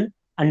conversion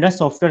under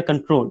software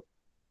control.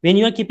 When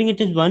you are keeping it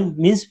as 1,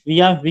 means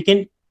we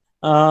can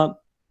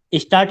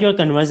start your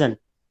conversion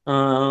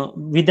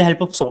with the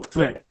help of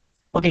software.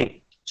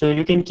 Okay, so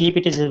you can keep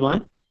it as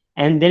 1.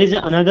 And there is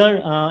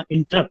another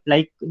interrupt,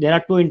 like there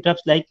are 2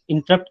 interrupts, like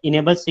interrupt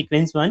enable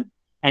sequence 1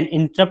 and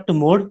interrupt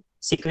mode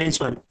sequence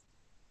 1.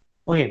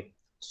 Okay,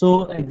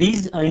 so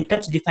these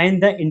interrupts define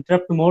the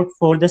interrupt mode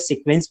for the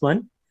sequence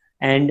 1,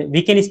 and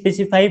we can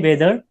specify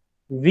whether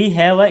we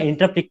have an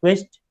interrupt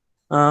request.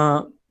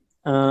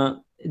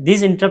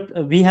 This interrupt,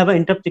 we have an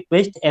interrupt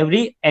request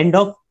every end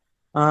of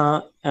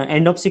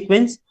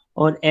sequence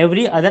or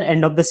every other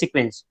end of the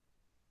sequence.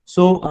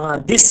 So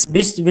this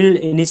bit will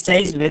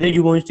initialize whether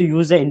you want to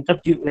use the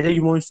interrupt, whether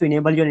you want to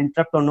enable your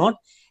interrupt or not,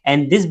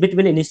 and this bit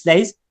will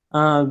initialize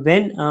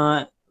when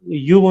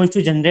you want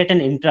to generate an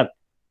interrupt.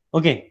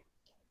 Okay.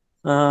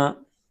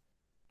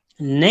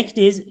 Next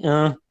is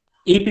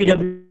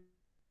ePWM.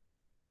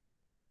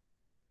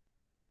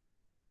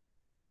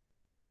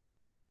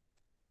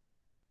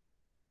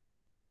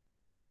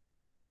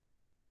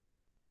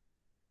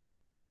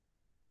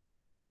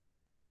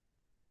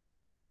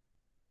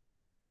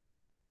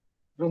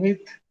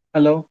 Rohit,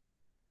 hello.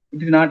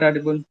 It is not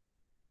audible.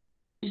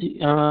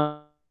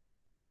 Rohit,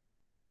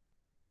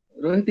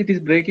 it is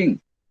breaking.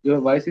 Your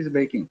voice is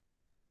breaking.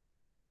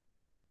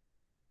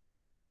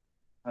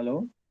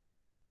 Hello.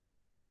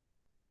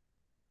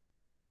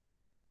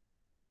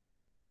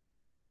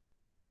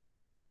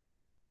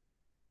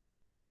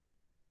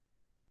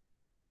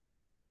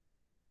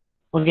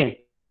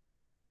 Okay.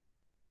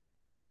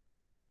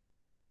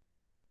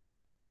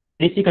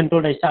 DC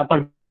control register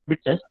upper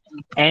bit test,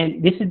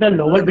 and this is the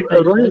lower bit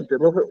register.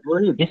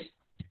 Rohit. Yes.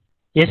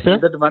 Yes, sir.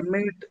 That 1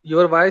 minute,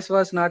 your voice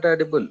was not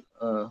audible.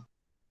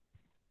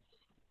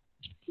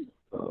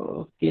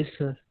 Okay,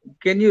 sir.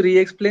 Can you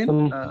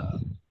re-explain?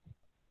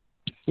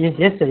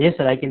 Yes, sir. Yes,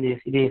 sir. I can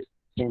re-explain.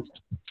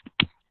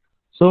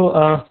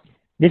 So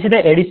this is the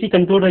ADC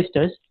control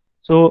registers.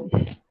 So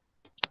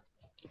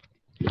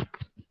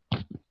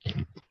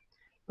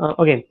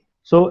okay,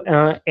 So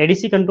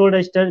ADC control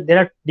register, they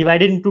are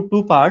divided into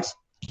two parts.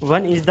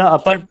 One is the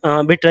upper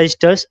bit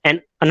registers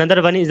and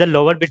another one is the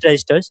lower bit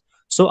registers.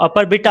 So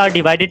upper bit are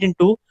divided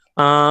into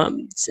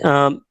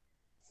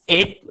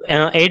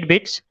eight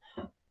bits,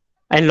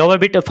 and lower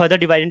bit further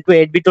divided into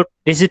 8 bit.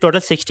 This is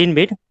total 16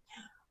 bit.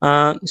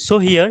 So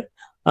here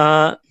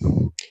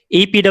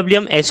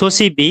ePWM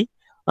SOCB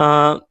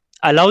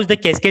allows the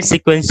cascade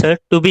sequencer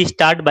to be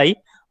started by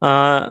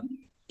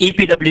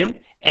ePWM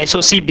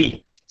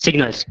SOCB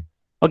signals.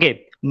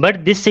 Okay,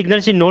 but this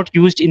signals is not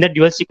used in the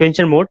dual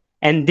sequencer mode,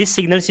 and this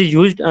signals is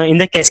used in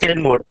the cascaded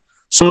mode.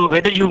 So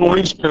whether you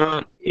want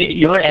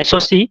your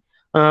SOC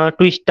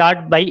to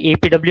start by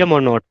ePWM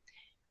or not.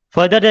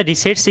 Further, the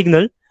reset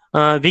signal,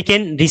 we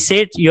can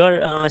reset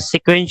your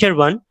sequencer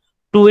 1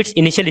 to its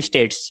initial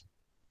states.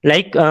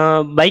 Like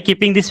by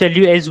keeping this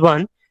value as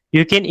 1,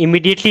 you can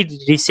immediately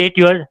reset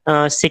your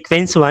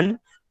sequence 1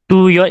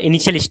 to your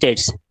initial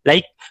states.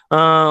 Like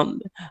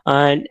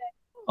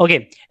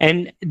okay,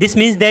 and this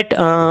means that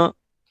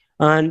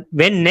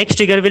when next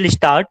trigger will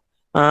start,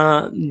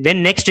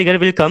 when next trigger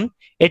will come,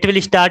 it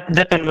will start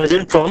the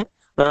conversion from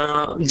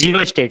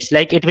 0 states.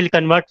 Like it will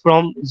convert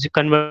from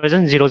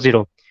conversion 0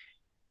 0.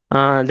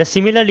 The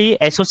similarly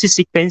SOC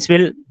sequence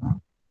will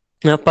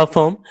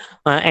perform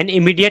an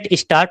immediate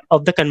start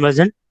of the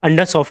conversion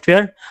under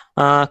software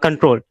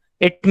control.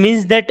 It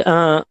means that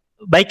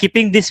by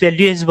keeping this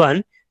value as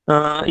 1,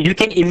 you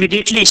can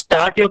immediately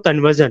start your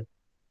conversion.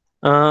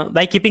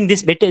 By keeping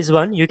this bit as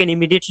 1, you can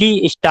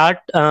immediately start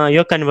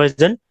your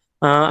conversion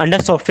under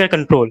software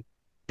control.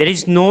 There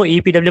is no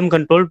ePWM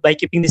control. By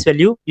keeping this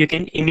value, you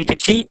can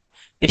immediately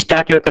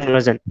start your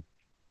conversion.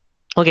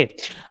 Okay,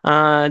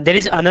 there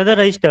is another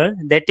register,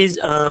 that is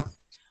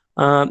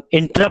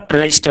interrupt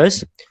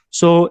registers.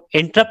 So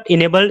interrupt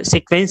enable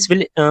sequence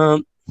will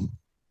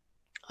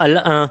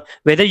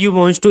whether you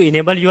want to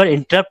enable your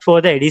interrupt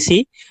for the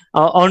ADC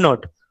or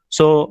not.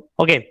 So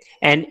okay,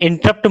 and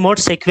interrupt mode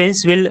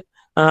sequence will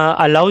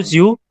allows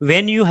you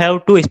when you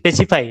have to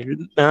specify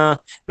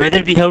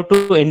whether we have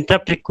to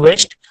interrupt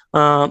request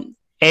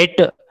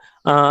at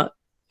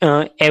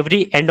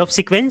every end of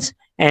sequence,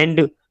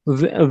 and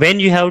when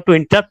you have to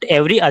interrupt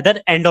every other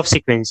end of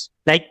sequence.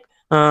 Like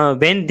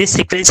when this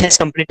sequence has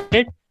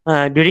completed,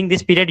 during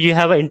this period you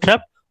have an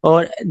interrupt,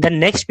 or the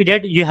next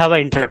period you have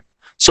an interrupt.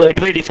 So it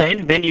will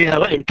define when you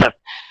have an interrupt.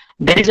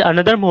 There is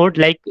another mode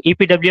like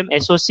ePWM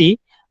SOC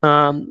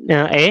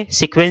a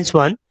sequence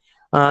 1.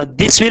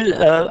 This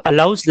will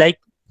allows like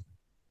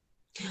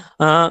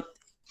it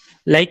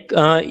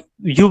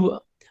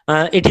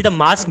is a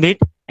mask bit,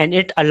 and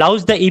it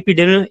allows the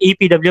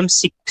ePWM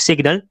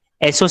signal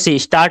SOC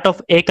start of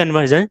a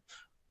conversion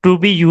to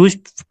be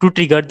used to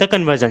trigger the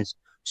conversions.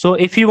 So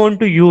if you want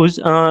to use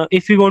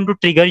if you want to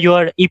trigger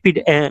your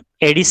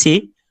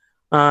ADC,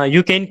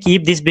 you can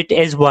keep this bit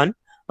as 1.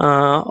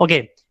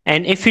 Okay,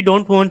 and if you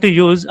don't want to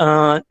use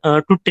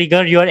to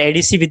trigger your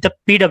ADC with the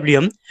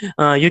PWM,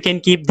 you can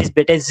keep this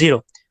bit as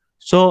 0.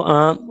 So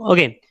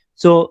okay,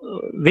 so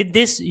with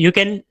this you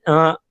can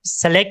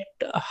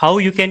select how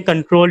you can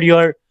control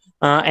your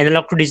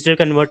analog to digital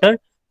converter,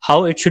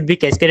 how it should be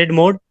cascaded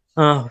mode,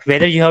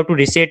 whether you have to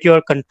reset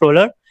your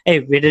controller,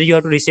 whether you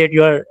have to reset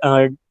your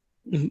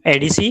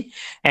ADC,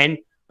 and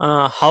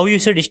how you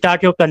should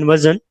start your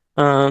conversion.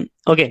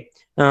 Okay,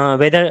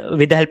 whether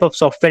with the help of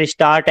software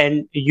start,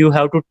 and you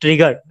have to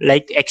trigger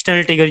like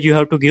external trigger you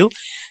have to give,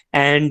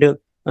 and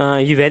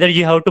whether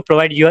you have to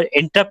provide your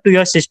interrupt to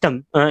your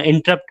system,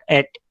 interrupt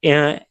at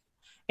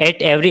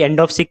every end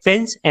of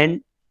sequence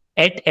and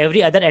at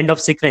every other end of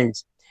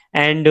sequence,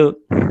 and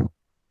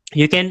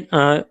you can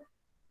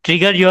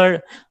trigger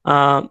your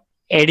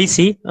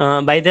ADC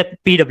by the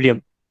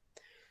PWM.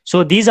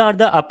 So these are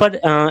the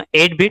upper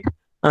 8 bit,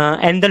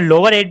 and the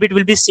lower 8 bit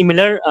will be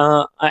similar,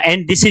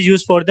 and this is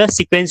used for the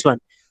sequence 1.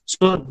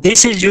 So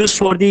this is used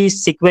for the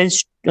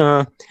sequence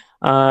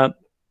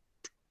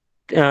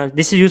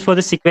this is used for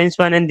the sequence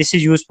 1, and this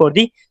is used for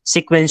the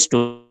sequence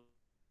 2.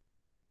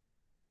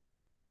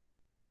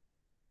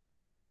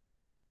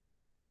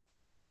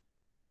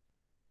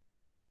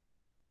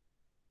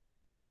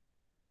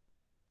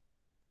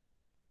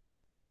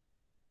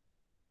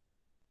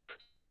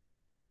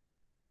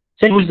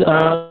 So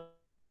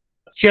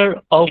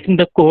structure of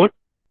the code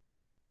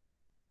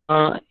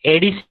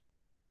ADC.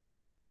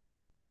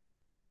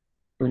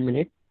 1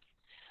 minute.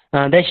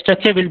 The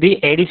structure will be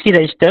ADC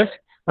registers,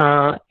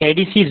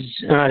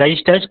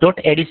 registers dot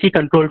ADC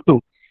control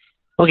 2.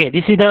 Okay,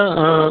 this is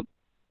the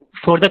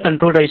for the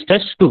control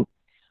registers 2.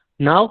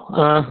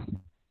 Now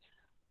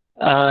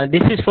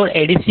this is for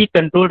ADC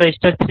control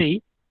register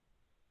 3.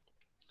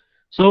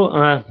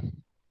 So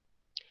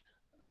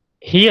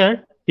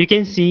here you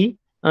can see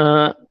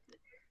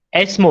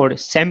S mode,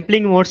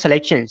 sampling mode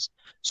selections.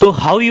 So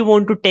how you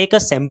want to take a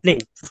sampling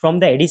from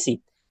the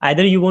ADC?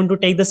 Either you want to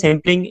take the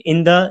sampling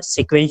in the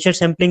sequential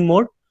sampling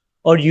mode,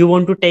 or you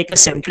want to take a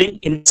sampling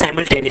in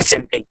simultaneous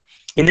sampling.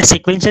 In the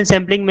sequential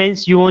sampling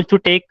means you want to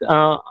take,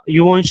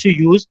 you want to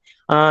use,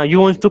 you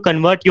want to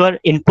convert your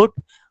input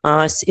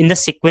in the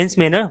sequence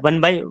manner, one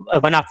by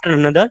one after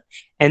another.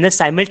 And the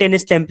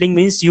simultaneous sampling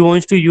means you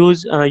want to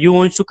use you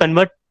want to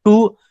convert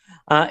two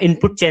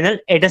input channel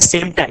at the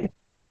same time,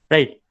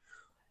 right?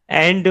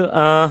 And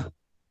the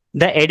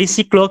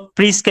ADC clock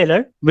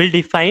prescaler will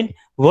define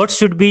what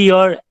should be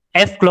your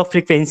F clock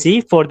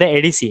frequency for the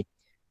ADC.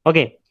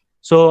 Okay,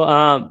 so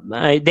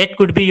that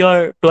could be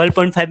your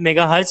 12.5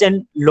 megahertz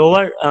and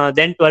lower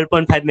than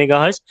 12.5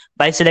 megahertz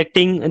by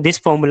selecting this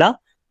formula.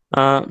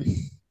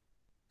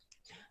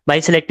 By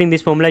selecting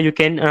this formula, you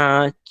can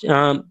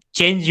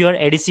change your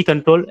ADC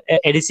control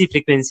ADC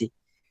frequency.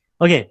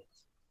 Okay,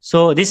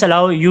 so this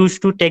allow you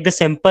to take the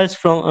samples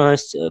from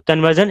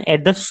conversion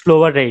at the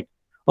slower rate.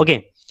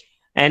 Okay,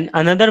 and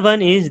another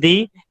one is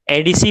the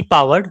ADC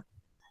powered.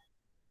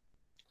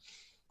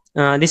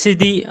 This is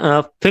the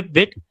fifth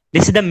bit.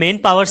 This is the main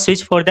power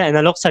switch for the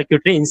analog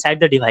circuitry inside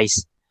the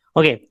device.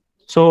 Okay,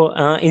 so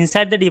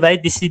inside the device,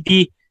 this is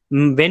the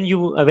when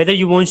you whether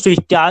you want to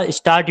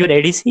start your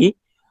ADC.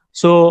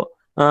 So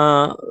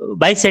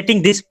by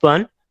setting this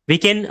one, we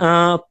can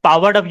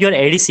power up your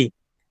ADC.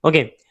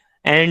 Okay,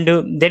 and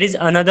there is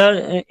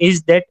another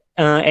is that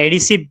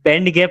ADC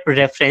band gap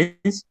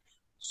reference.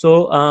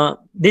 So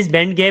this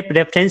band gap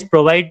reference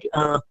provide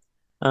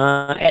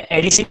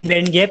ADC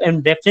band gap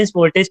and reference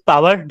voltage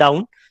power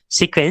down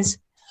sequence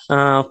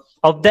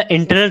of the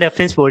internal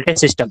reference voltage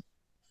system.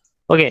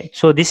 Okay,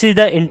 so this is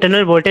the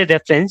internal voltage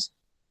reference.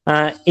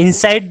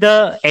 Inside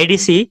the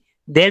ADC,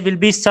 there will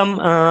be some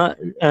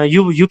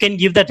you can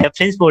give the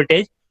reference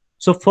voltage.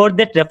 So for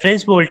that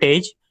reference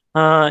voltage,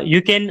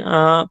 you can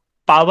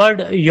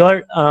power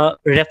your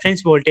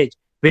reference voltage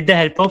with the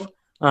help of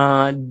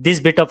this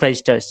bit of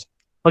registers.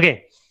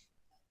 Okay,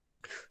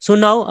 so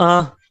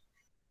now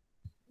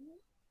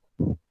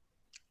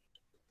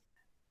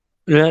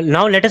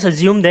let us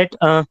assume that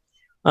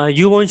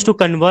you want to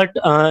convert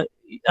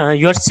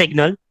your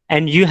signal,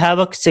 and you have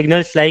a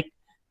signals like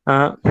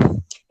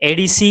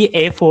ADC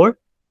A4.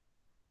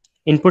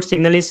 Input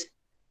signal is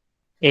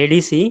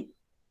ADC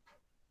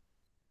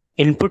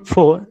input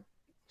 4.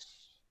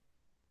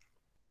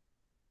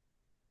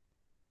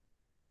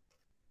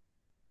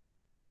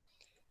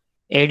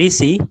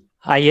 ADC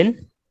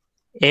IN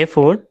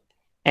A4,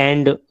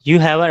 and you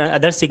have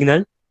another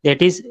signal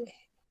that is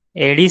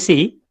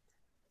ADC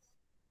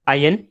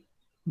IN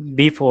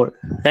B4,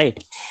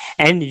 right?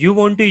 And you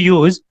want to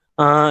use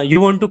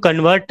you want to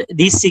convert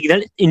this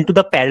signal into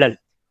the parallel.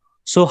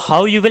 So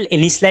how you will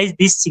initialize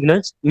these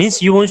signals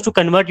means you want to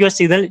convert your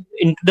signal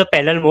into the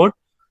parallel mode.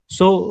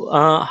 So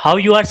how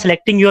you are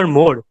selecting your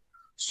mode?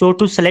 So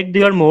to select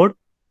your mode,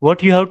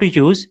 what you have to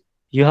use?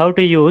 You have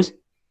to use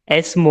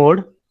S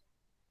mode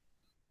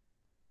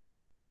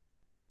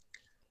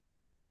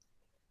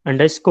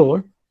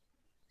underscore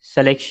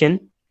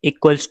selection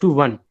equals to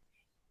 1.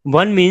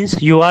 1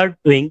 means you are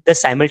doing the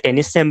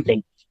simultaneous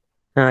sampling.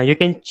 You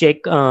can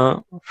check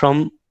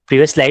from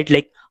previous slide,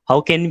 like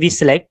how can we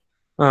select,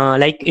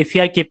 like if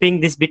you are keeping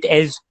this bit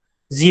as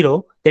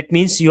 0, that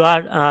means you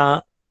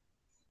are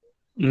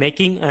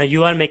making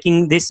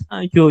this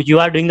you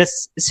are doing the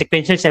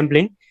sequential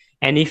sampling.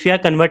 And if you are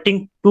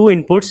converting two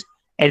inputs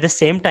at the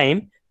same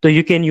time, so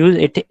you can use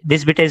it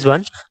this bit as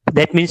 1,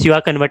 that means you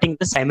are converting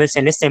the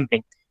simultaneous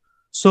sampling.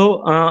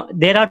 So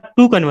there are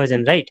two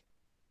conversions, right?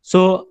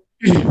 So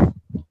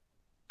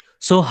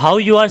so how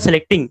you are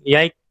selecting,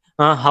 like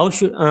how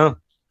should there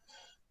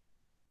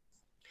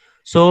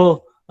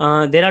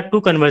are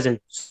two conversions.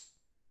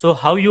 So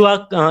how you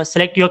are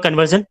select your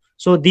conversion?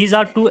 So these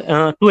are two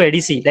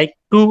ADC, like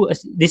two.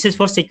 This is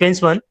for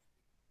sequence 1,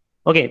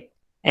 okay,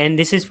 and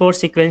this is for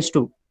sequence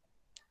 2.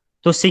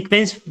 So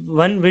sequence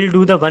 1 will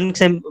do the one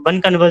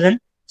conversion.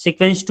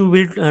 Sequence 2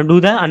 will do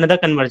the another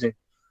conversion.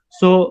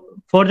 So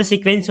for the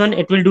sequence 1,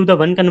 it will do the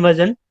one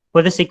conversion.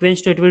 For the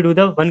sequence 2, it will do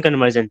the one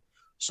conversion.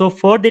 So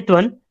for that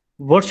one,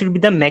 what should be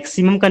the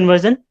maximum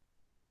conversion?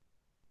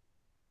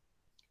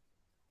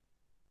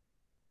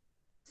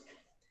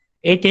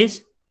 It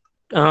is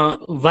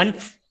 1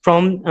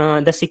 from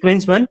the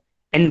sequence 1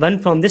 and 1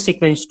 from the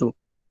sequence 2.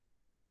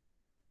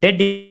 That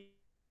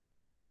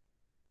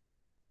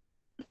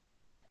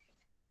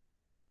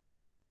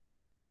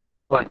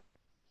one.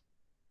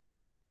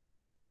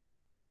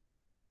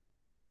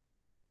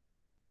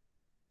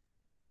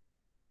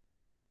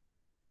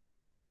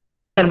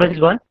 Conversion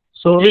is 1.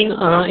 So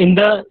in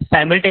the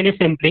simultaneous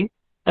sampling,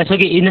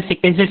 sorry, in a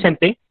sequential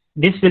sampling,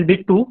 this will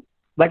be 2,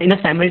 but in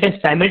a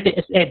simultaneous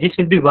this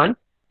will be 1,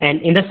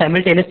 and in the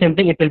simultaneous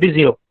sampling it will be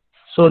 0.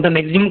 So the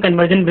maximum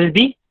conversion will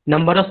be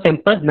number of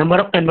samples, number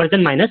of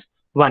conversion minus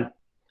 1.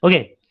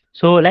 Okay,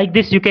 so like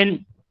this you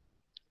can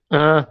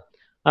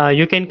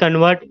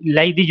convert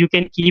like this. You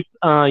can keep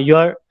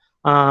your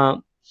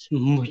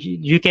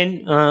you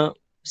can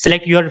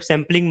select your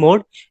sampling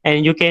mode,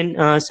 and you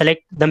can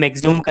select the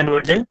maximum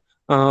conversion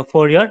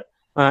for your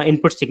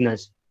input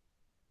signals.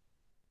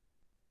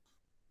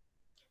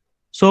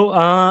 So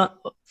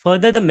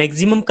further, the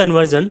maximum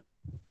conversion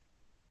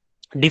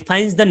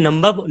defines the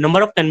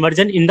number of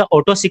conversion in the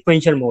auto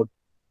sequential mode.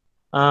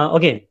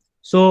 Okay,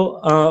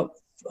 so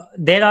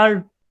there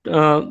are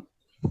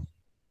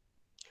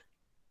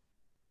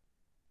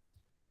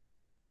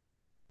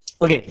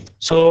Okay,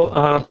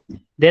 so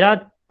there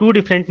are two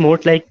different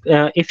modes. Like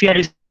if you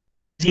are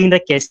using the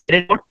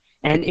cascaded mode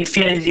and if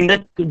you are using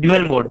the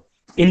dual mode.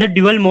 In the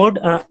dual mode,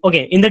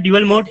 in the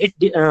dual mode,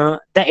 the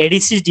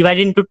ADC is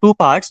divided into two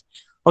parts.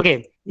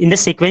 Okay, in the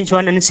sequence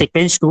one and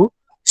sequence two.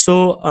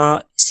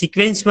 So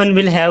sequence one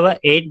will have a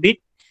 8-bit,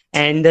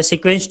 and the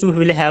sequence two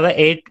will have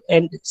a 8,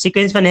 and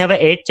sequence one have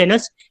a 8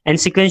 channels, and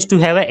sequence two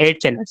have a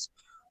 8 channels.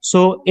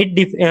 So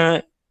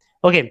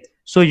okay,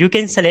 so you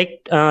can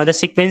select the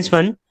sequence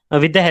one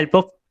with the help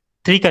of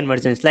three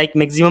conversions, like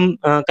maximum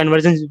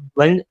conversion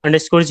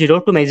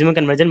 1_0 to maximum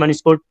conversion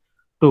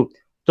 1:2.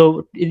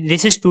 So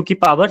this is 2 to the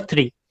power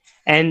 3.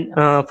 And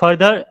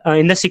further,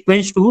 in the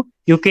sequence 2,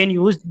 you can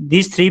use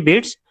these 3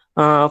 bits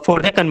for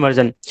the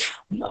conversion.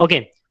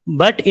 Okay,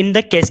 but in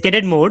the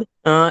cascaded mode,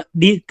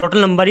 the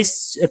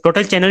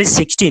total channel is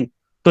 16.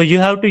 So you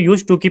have to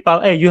use 2 to the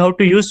power. You have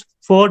to use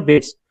 4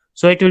 bits.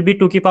 So it will be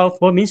 2 to the power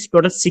 4 means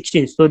total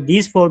 16. So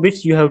these 4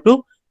 bits you have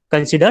to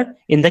consider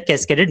in the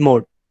cascaded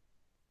mode.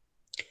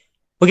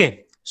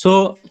 Okay,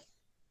 so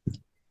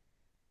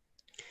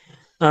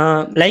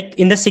like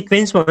in the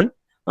sequence one,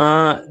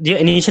 the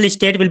initial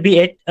state will be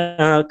at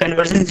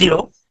conversion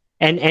 0,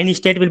 and end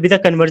state will be the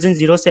conversion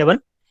 07.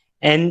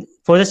 And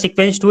for the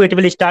sequence 2, it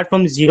will start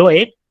from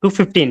 08 to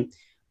 15.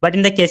 But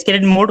in the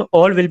cascaded mode,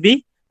 all will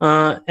be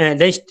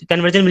the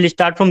conversion will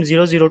start from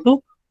 00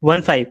 to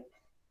 15.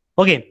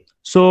 Okay,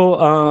 so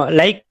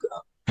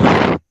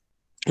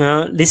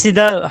this is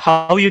the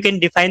how you can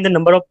define the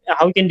number of,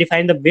 how you can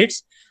define the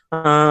bits,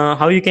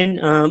 how you can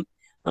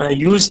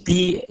use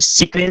the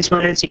sequence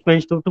 1 and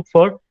sequence 2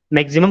 for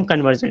maximum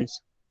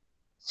conversions.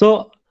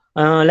 So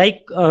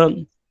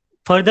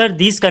further,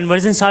 these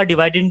conversions are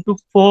divided into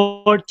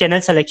 4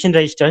 channel selection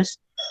registers.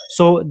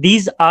 So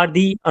these are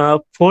the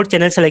 4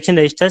 channel selection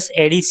registers: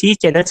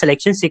 ADC channel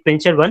selection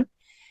sequencer 1,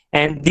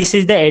 and this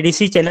is the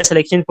ADC channel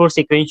selection for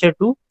sequencer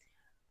 2.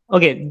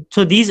 Okay,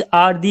 so these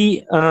are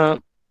the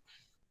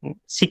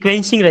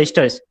sequencing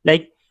registers.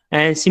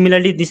 And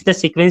similarly, this is the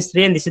sequence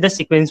 3 and this is the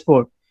sequence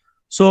 4.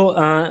 So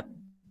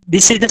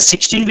this is the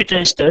 16-bit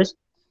registers.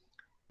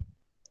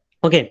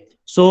 Okay,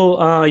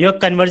 so your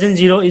conversion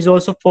 0 is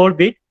also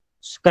 4-bit,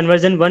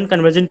 conversion 1,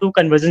 conversion 2,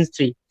 conversion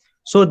 3.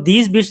 So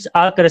these bits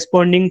are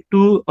corresponding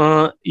to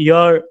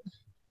your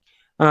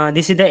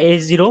this is the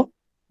A0,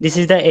 this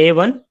is the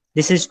A1,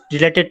 this is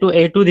related to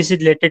A2, this is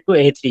related to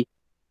A3,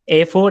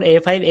 A4,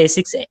 A5,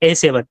 A6,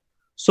 A7.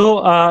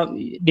 So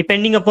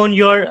depending upon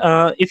your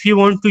if you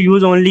want to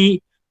use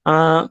only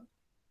all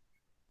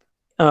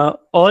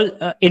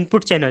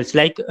input channels,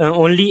 like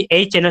only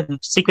a channel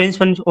sequence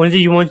one only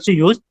you want to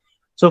use,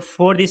 so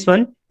for this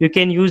one you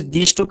can use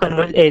these two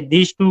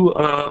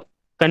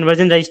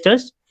conversion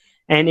registers.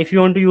 And if you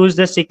want to use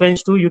the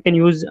sequence 2, you can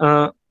use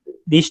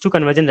these two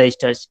conversion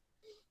registers.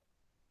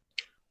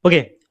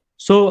 Okay,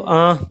 so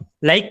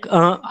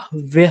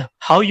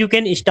how you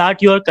can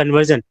start your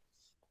conversion,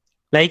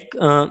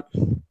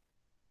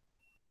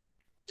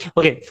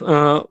 okay,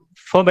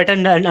 for better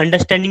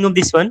understanding of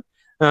this one,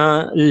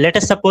 let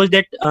us suppose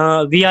that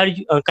we are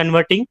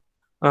converting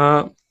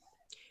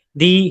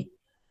the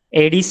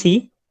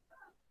ADC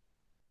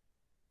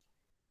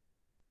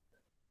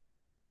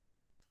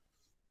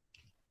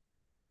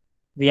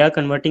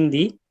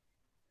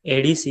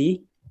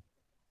ADC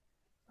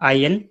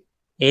IN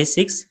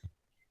A6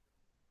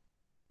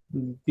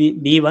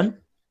 B1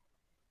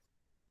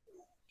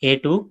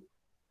 A2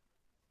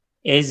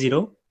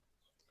 A0.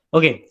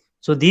 Okay,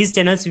 so these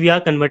channels we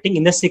are converting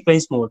in the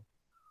sequence mode.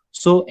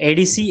 So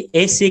ADC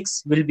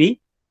A6 will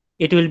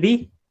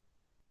be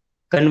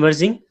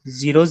converging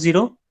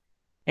 00,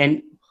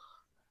 and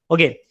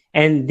okay,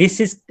 and this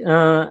is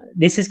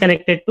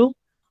connected to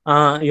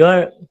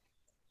your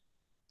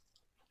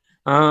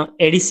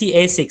ADC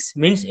A6,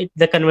 means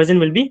the conversion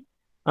will be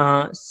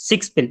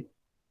 6 pin.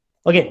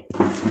 Okay,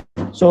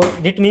 so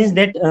that means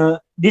that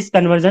this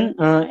conversion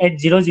at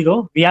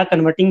 00 we are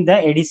converting the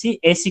ADC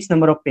A6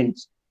 number of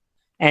pins.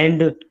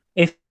 And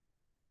if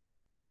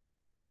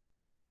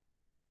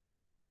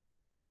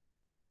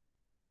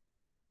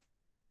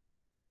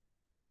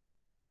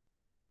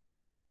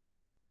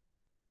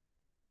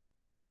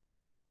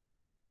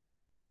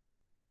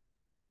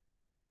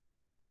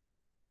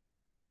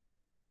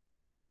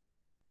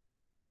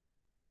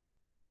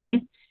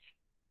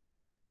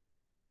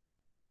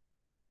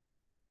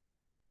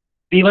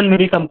P1 may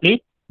be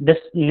complete, this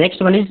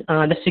next one is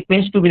the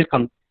sequence 2 will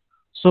come.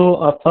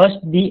 So first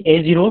the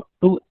A0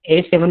 to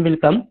A7 will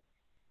come,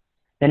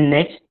 then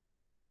next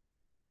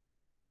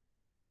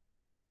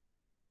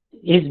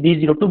is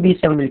B0 to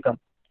B7 will come.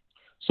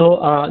 So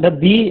the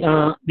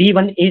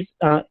B1 is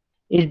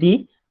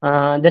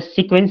the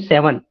sequence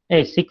 7,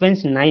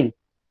 sequence 9.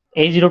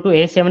 A0 to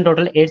A7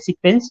 total 8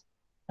 sequence.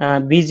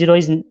 B0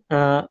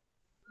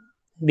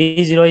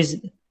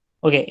 is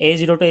okay.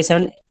 A0 to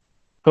A7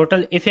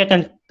 total. If you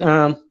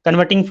are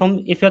converting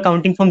from, if you are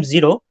counting from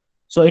 0,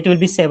 so it will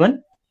be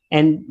 7,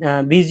 and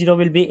B0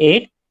 will be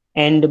 8,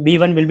 and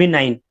B1 will be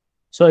 9.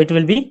 So it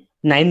will be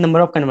 9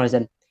 number of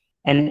conversion,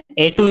 and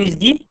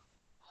A2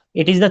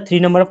 is the 3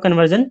 number of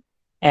conversion,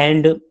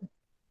 and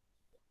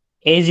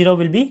A0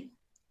 will be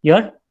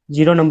your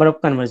 0 number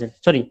of conversion.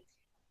 Sorry,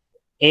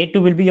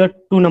 A2 will be your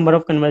 2 number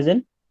of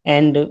conversion,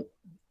 and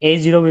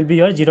A0 will be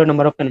your 0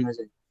 number of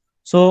conversion.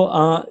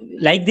 So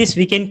like this,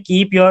 we can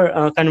keep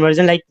your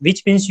conversion like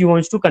which pins you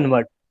want to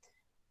convert.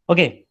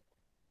 Okay.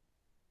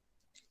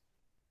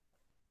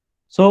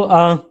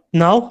 So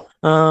now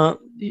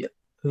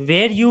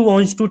where you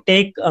want to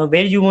take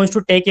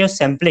your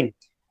sampling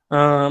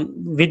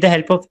with the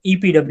help of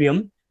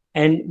ePWM,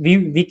 and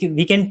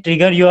we can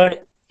trigger your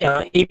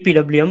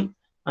ePWM,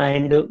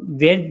 and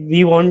where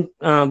we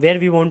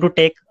want to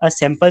take a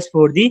samples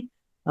for the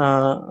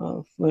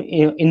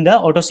in the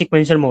auto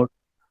sequential mode.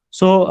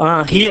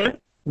 So here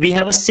we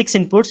have 6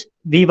 inputs: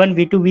 V1,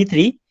 V2,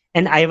 V3,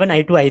 and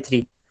I1, I2,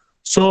 I3.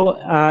 So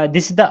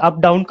this is the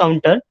up down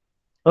counter.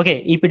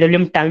 Okay,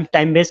 ePWM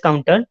time based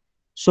counter.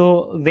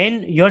 So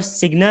when your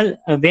signal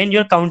when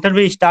your counter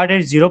will start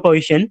at 0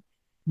 position,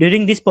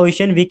 during this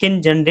position we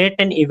can generate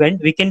an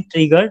event, we can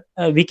trigger,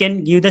 we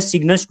can give the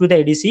signals to the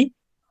ADC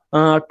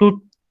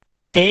to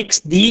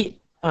takes the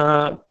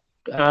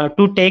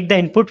to take the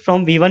input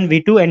from V1,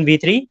 V2, and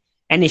V3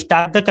 and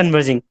start the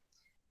converging.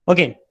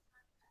 Okay,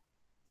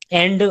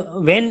 and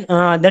when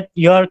that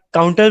your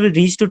counter will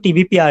reach to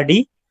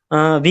TBPRD,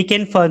 we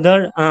can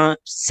further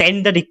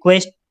send the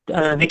request.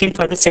 We can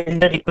further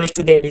send the request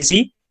to the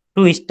ADC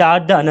to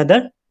start the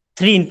another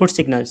 3 input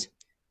signals.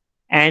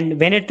 And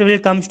when it will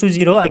comes to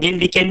 0, again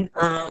we can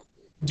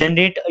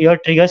generate your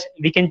triggers.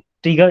 We can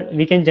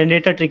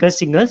generate a trigger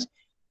signals.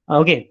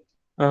 Okay,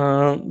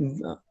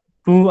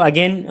 to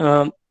again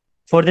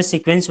for the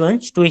sequence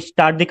ones to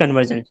start the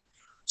conversion.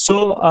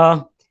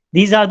 So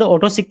these are the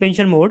auto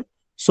sequential mode.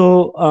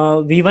 So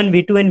V1,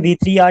 V2, and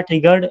V3 are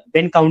triggered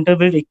when counter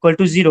will equal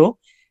to 0,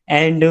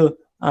 and the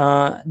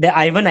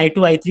I1, I2,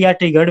 I3 are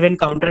triggered when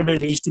counter will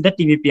reach to the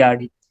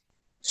TBPRD.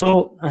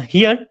 So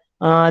here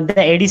the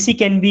ADC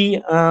can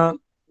be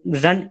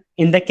run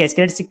in the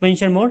cascade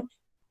sequential mode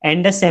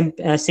and the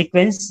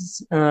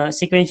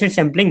sequential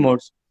sampling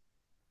modes.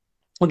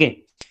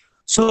 Okay,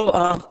 so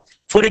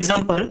for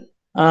example,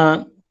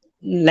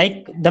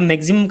 like the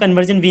maximum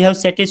conversion we have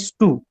set is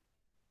 2.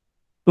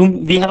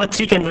 We have a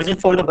 3 conversion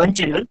for the one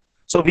channel,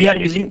 so we are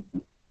using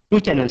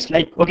 2 channels.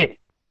 Like, okay,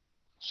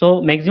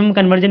 so maximum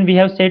conversion we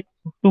have set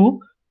 2.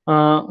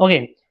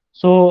 Okay,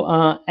 so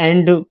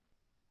and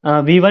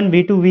V1,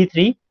 V2,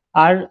 V3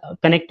 are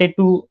connected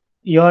to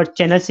your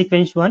channel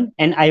sequence 1,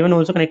 and I1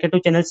 also connected to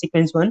channel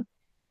sequence 1,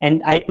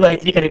 and I2,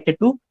 I3 connected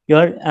to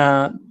your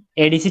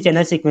ADC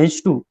channel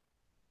sequence 2.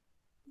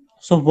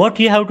 So what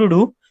you have to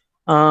do,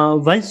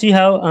 once you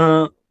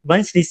have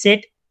once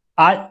reset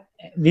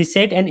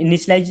and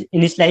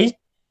initialize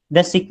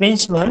the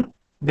sequence 1,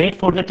 wait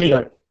for the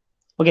trigger.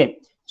 Okay,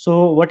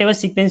 so whatever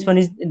sequence 1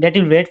 is, that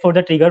will wait for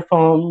the trigger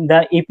from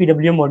the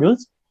ePWM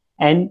modules,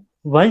 and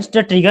once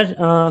the trigger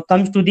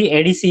comes to the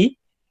ADC,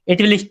 it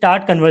will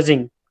start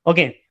converging.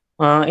 Okay,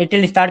 it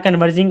will start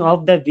converging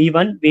of the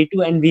V1,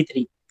 V2, and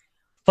V3.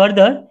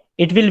 Further,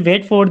 it will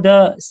wait for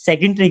the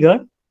second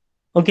trigger.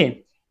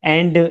 Okay,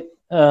 and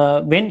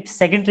when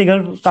second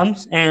trigger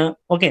comes,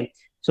 okay,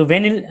 so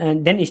when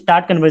it then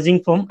start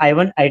converging from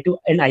I1, I2,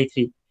 and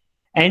I3,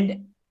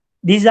 and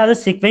these are the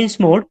sequence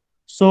mode.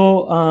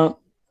 So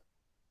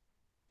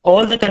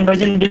all the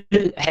conversion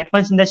will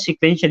happens in the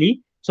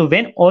sequentially. So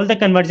when all the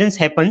conversions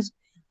happens,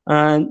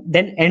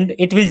 then and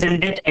it will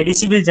generate,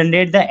 ADC will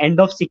generate the end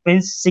of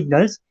sequence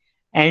signals,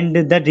 and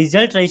the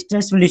result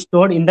registers will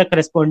stored in the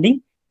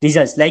corresponding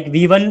results. Like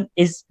V1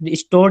 is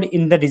stored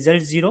in the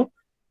result 0,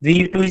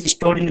 V2 is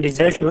stored in the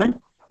result 1.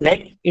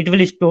 Like it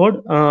will store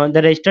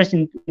the registers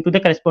into the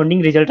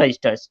corresponding result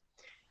registers.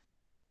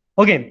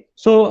 Okay,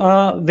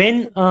 so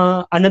when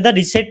another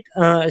reset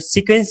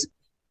sequence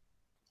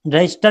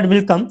register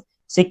will come,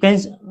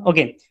 sequence,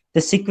 okay,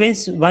 the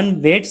sequence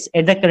 1 waits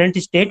at the current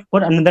state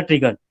for another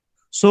trigger.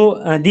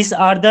 So these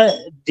are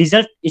the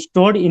results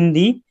stored in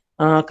the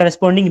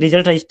corresponding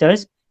result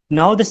registers.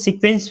 Now the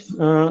sequence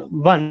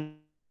 1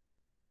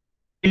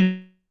 will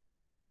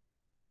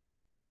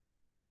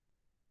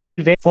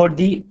wait for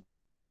the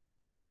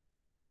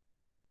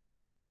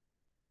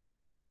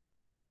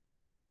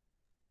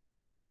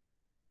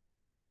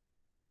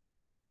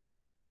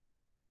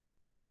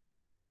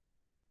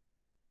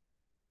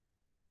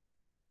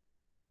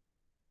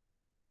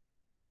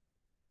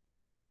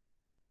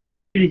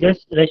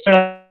results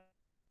register.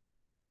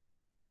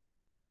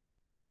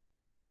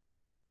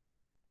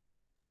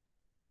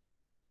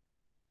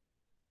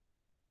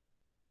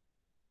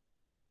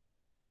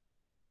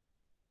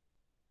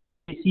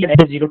 See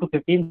at 0 to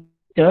 15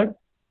 third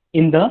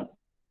in the,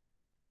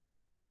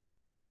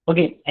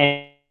 okay,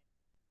 and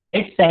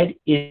right side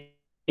is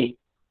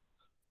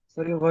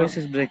Sir, your voice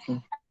is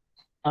breaking.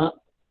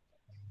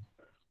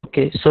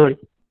 Okay, sorry.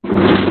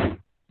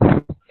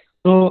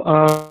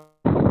 So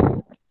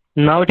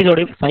now it is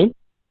audible fine.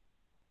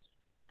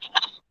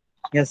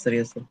 Yes, sir.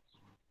 Yes, sir.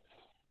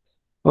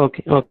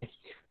 Okay, okay.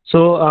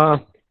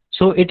 So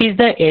so it is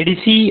the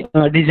ADC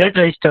result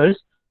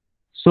registers.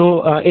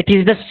 So it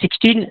is the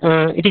 16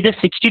 it is the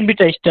 16-bit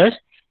registers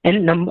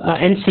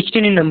and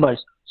 16 in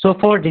numbers. So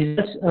for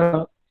results,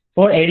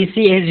 for ADC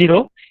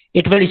A0,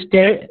 it will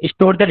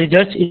store the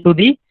results into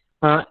the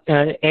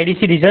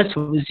ADC results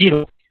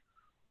 0.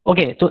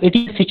 Okay, so it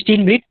is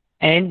 16-bit,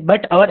 and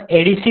but our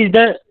ADC is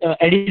the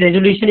ADC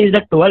resolution is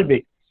the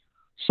 12-bit.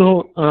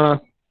 So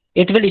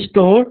it will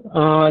store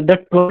the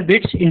 12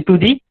 bits into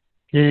the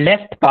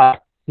left part,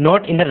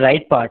 not in the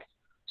right part.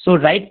 So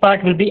right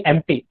part will be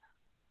empty.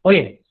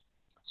 Okay.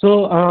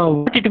 So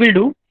what it will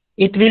do?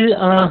 It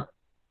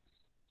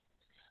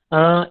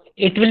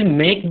will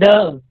make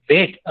the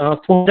weight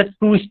for the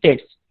two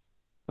states.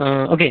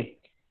 Okay.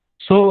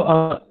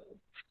 So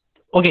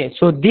okay.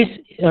 So this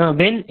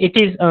when it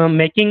is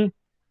making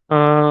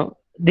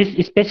this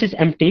space is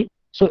empty,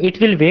 so it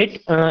will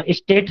wait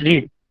state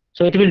read.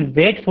 So it will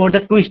wait for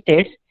the two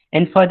states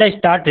and further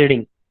start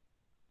reading.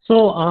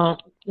 So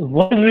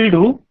what we will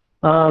do,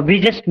 we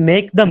just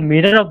make the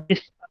mirror of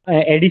this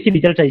ADC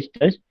result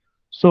registers.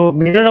 So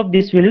mirror of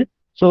this will,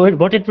 so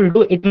what it will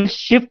do, it will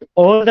shift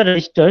all the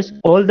registers,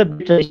 all the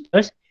bit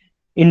registers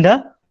in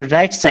the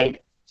right side.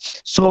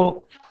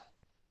 So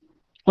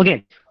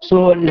okay,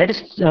 so let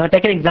us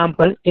take an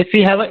example. If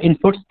we have an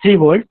input 3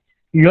 volt,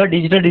 your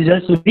digital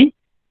results will be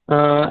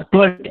 12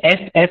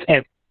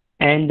 FFF,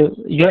 and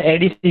your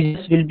ADC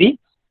results will be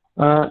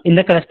in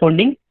the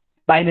corresponding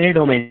binary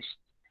domains.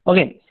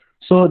 Okay,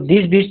 so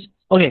these bits.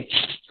 Okay,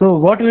 so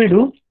what we will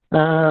do,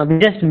 we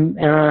just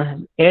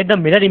add the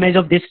mirror image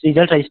of this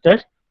result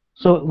registers.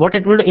 So what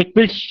it will do, it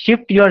will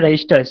shift your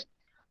registers.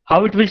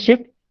 How it will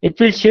shift? It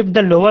will shift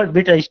the lower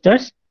bit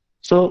registers.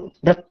 So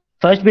the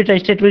first bit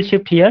register will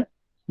shift here,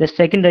 the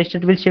second register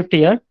will shift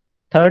here,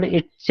 third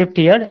it shift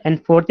here,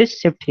 and fourth is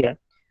shift here.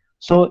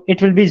 So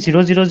it will be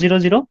 0 0 0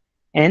 0,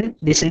 and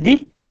this is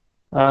the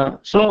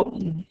so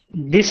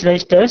these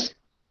registers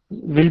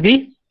will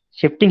be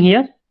shifting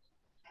here.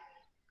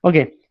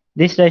 Okay,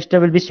 this register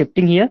will be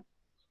shifting here,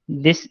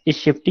 this is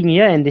shifting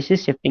here, and this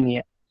is shifting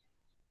here.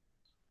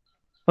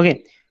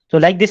 Okay, so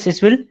like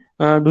this will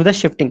do the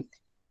shifting.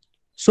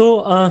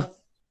 So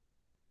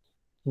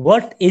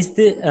what is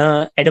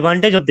the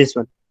advantage of this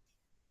one?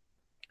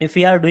 If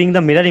we are doing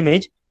the mirror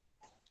image,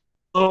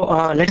 so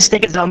let's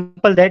take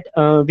example that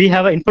we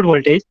have an input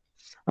voltage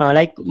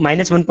like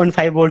minus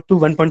 1.5 volt to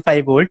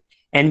 1.5 volt,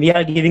 and we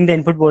are giving the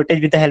input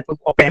voltage with the help of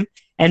op-amp,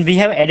 and we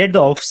have added the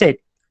offset,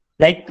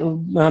 like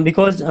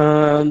because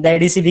the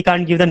ADC we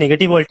can't give the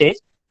negative voltage,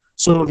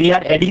 so we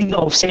are adding the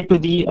offset to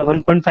the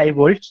 1.5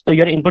 volts, so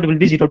your input will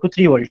be 0 to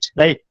 3 volts,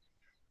 right?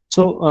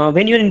 So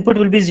when your input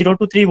will be 0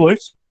 to 3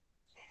 volts,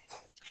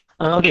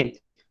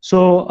 okay,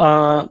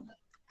 so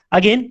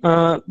again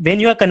when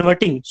you are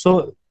converting,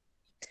 so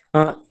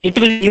it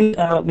will give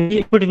when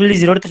input will be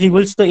 0 to 3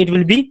 volts, so it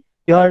will be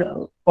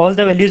your all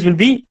the values will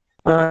be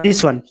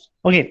this one.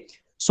 Okay,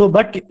 so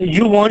but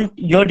you want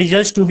your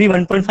results to be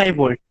 1.5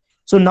 volt.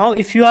 So now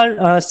if you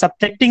are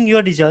subtracting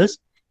your results,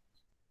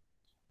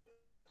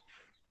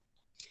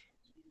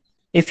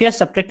 if you are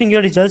subtracting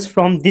your results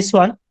from this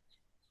one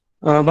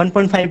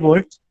 1.5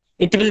 volts,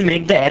 it will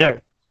make the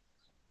error.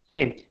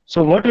 Okay,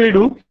 so what we'll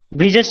do,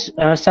 we just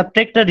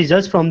subtract the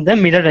results from the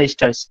mirror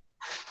registers.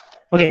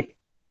 Okay,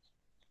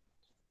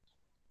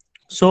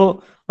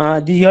 so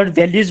your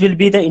values will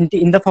be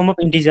in the form of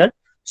integer.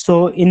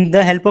 So with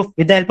the help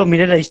of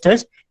mirror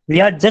registers,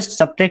 we are just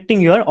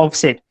subtracting your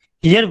offset.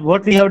 Here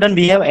what we have done,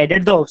 we have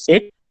added the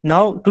offset.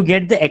 Now to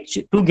get the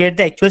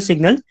actual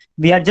signal,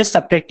 we are just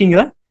subtracting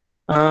your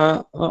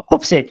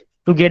offset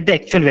to get the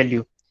actual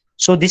value.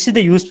 So this is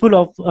the useful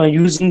of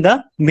using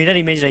the mirror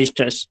image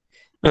registers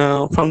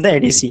from the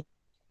ADC.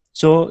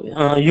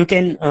 So you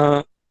can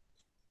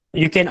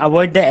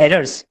avoid the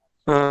errors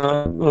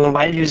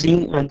while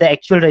using the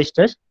actual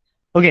registers.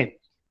 Okay,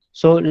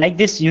 so like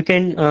this you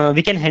can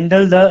we can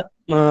handle the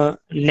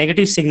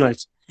negative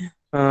signals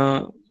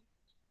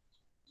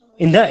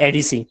in the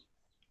ADC.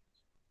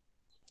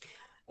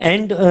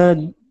 And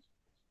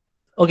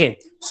okay,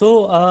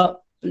 so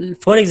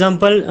for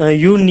example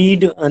you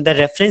need the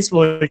reference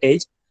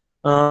voltage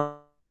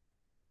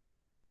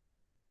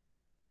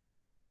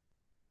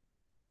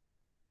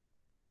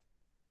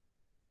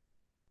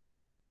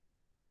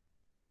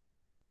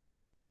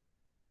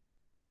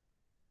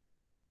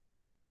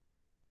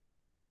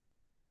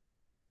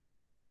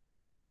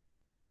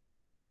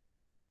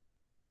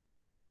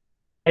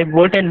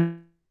volt,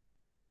 and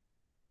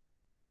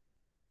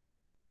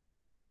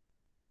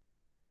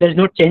there is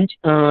no change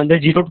the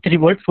 0 to 3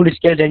 volt full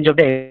scale range of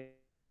the.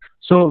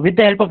 So with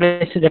the help of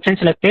reference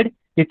selected,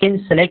 you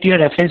can select your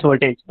reference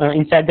voltage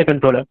inside the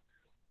controller.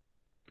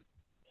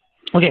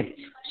 Okay,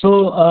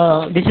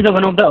 so this is the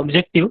one of the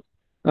objective.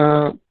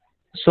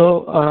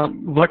 So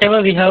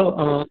whatever we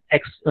have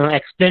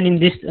explained in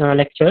this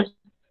lectures,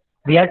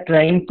 we are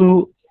trying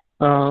to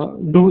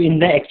do in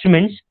the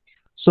experiments.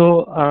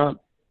 So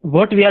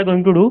what we are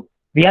going to do,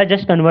 we are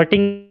just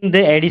converting the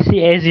ADC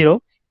A0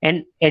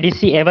 and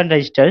ADC A1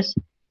 registers,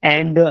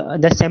 and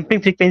the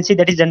sampling frequency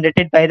that is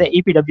generated by the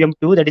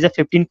ePWM2, that is a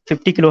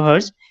 1550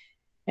 kilohertz,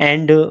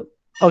 and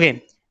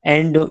okay,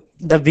 and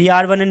the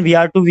VR1 and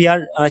VR2 we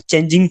are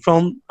changing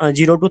from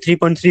 0 to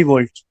 3.3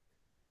 volts.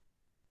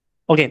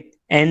 Okay,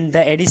 and the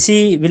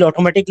ADC will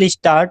automatically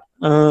start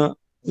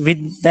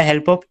with the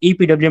help of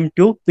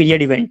ePWM2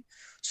 period event.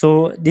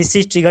 So this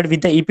is triggered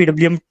with the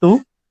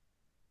ePWM2.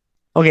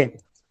 Okay,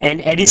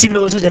 and ADC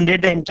will also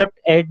generate the interrupt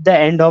at the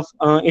end of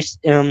its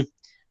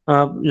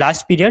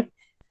last period.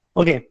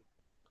 Okay,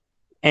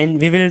 and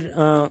we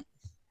will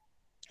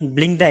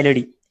blink the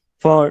LED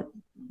for.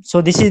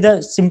 So this is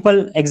the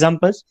simple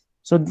examples.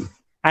 So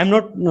I'm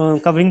not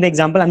covering the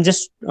example. I'm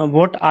just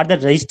what are the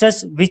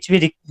registers which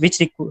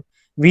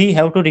we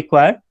have to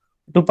require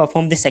to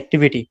perform this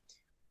activity.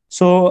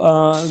 So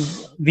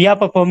we are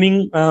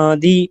performing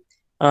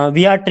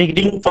we are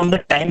triggering from the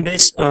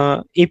time-based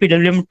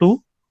ePWM2.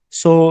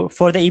 So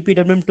for the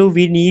ePWM2,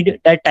 we need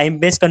that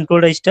time-based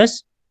control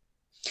registers,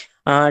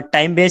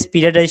 time-based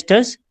period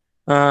registers,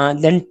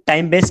 then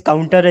time-based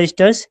counter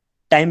registers,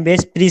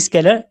 time-based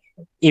prescaler,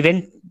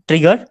 event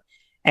trigger,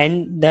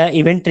 and the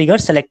event trigger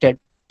selected.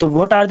 So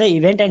what are the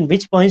event and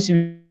which points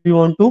we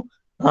want to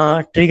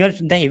trigger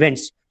the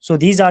events? So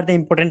these are the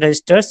important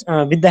registers.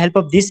 With the help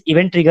of these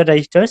event trigger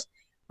registers,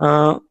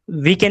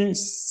 we can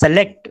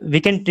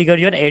trigger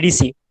your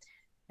ADC.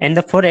 And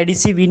for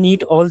ADC, we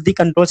need all the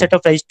control set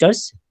of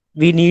registers.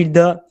 We need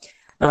the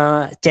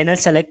channel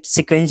select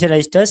sequential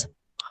registers,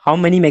 how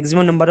many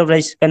maximum number of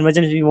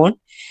conversions we want,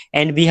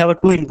 and we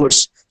have two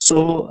inputs.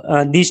 So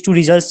these two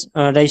results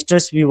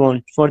registers we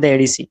want for the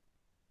ADC.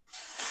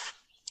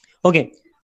 Okay,